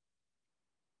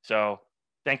 So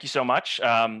thank you so much.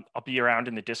 I'll be around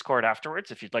in the Discord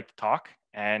afterwards if you'd like to talk.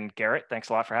 And Garrett, thanks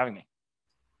a lot for having me.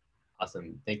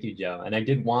 Awesome. Thank you, Joe. And I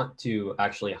did want to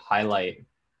actually highlight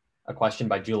a question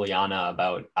by Juliana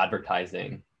about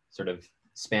advertising, sort of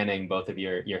spanning both of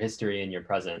your history and your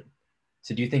present.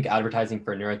 So do you think advertising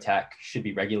for neurotech should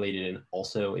be regulated, and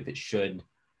also if it should,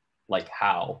 like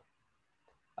how?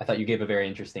 I thought you gave a very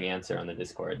interesting answer on the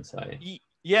Discord. So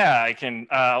yeah, I can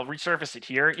I'll resurface it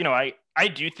here. You know, I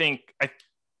do think,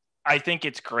 I think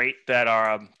it's great that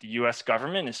the US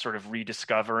government is sort of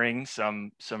rediscovering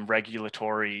some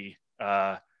regulatory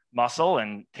muscle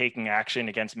and taking action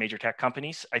against major tech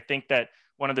companies. I think that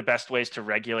one of the best ways to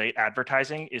regulate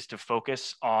advertising is to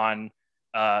focus on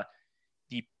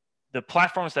the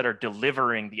platforms that are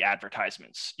delivering the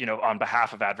advertisements, you know, on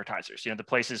behalf of advertisers, you know, the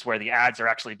places where the ads are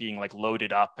actually being like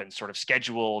loaded up and sort of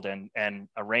scheduled and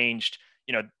arranged.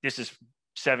 You know, this is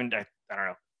I don't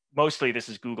know, mostly this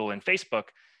is Google and Facebook.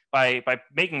 By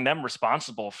making them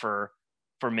responsible for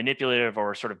manipulative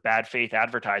or sort of bad faith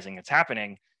advertising that's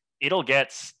happening, it'll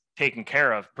get taken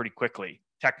care of pretty quickly,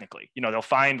 technically. You know, they'll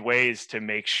find ways to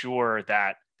make sure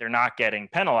that they're not getting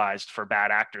penalized for bad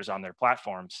actors on their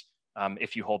platforms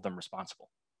if you hold them responsible.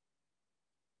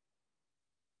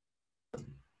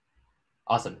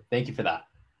 Awesome. Thank you for that.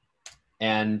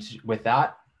 And with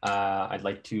that, I'd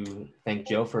like to thank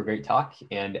Joe for a great talk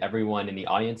and everyone in the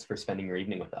audience for spending your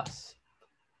evening with us.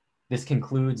 This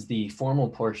concludes the formal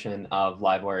portion of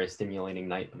Livewire's Stimulating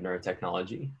Night of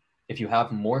Neurotechnology. If you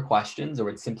have more questions or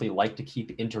would simply like to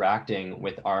keep interacting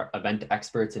with our event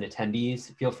experts and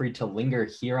attendees, feel free to linger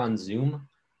here on Zoom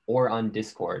or on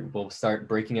Discord. We'll start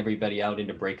breaking everybody out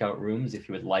into breakout rooms if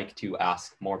you would like to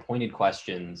ask more pointed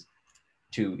questions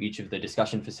to each of the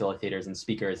discussion facilitators and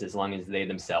speakers, as long as they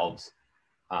themselves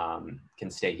can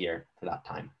stay here for that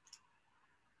time.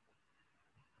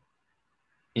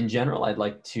 In general, I'd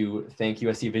like to thank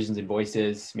USC Visions and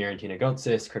Voices, Mirantina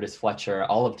Gotsis, Curtis Fletcher,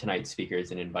 all of tonight's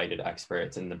speakers and invited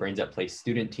experts, and the Brains at Play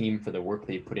student team for the work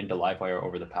they've put into Livewire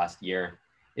over the past year.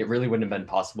 It really wouldn't have been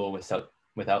possible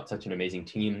without such an amazing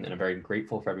team, and I'm very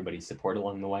grateful for everybody's support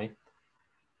along the way.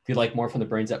 If you'd like more from the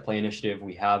Brains at Play initiative,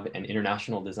 we have an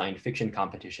international design fiction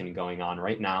competition going on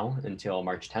right now until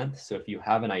March 10th. So if you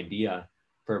have an idea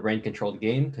for a brain-controlled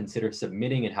game, consider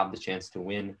submitting and have the chance to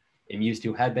win a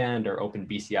Muse2 headband or Open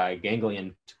BCI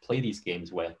ganglion to play these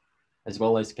games with, as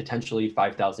well as potentially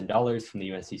 $5,000 from the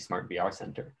USC Smart VR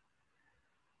Center.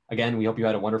 Again, we hope you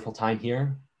had a wonderful time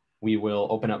here. We will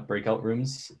open up breakout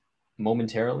rooms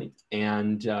momentarily,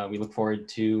 and we look forward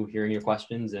to hearing your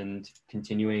questions and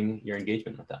continuing your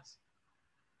engagement with us.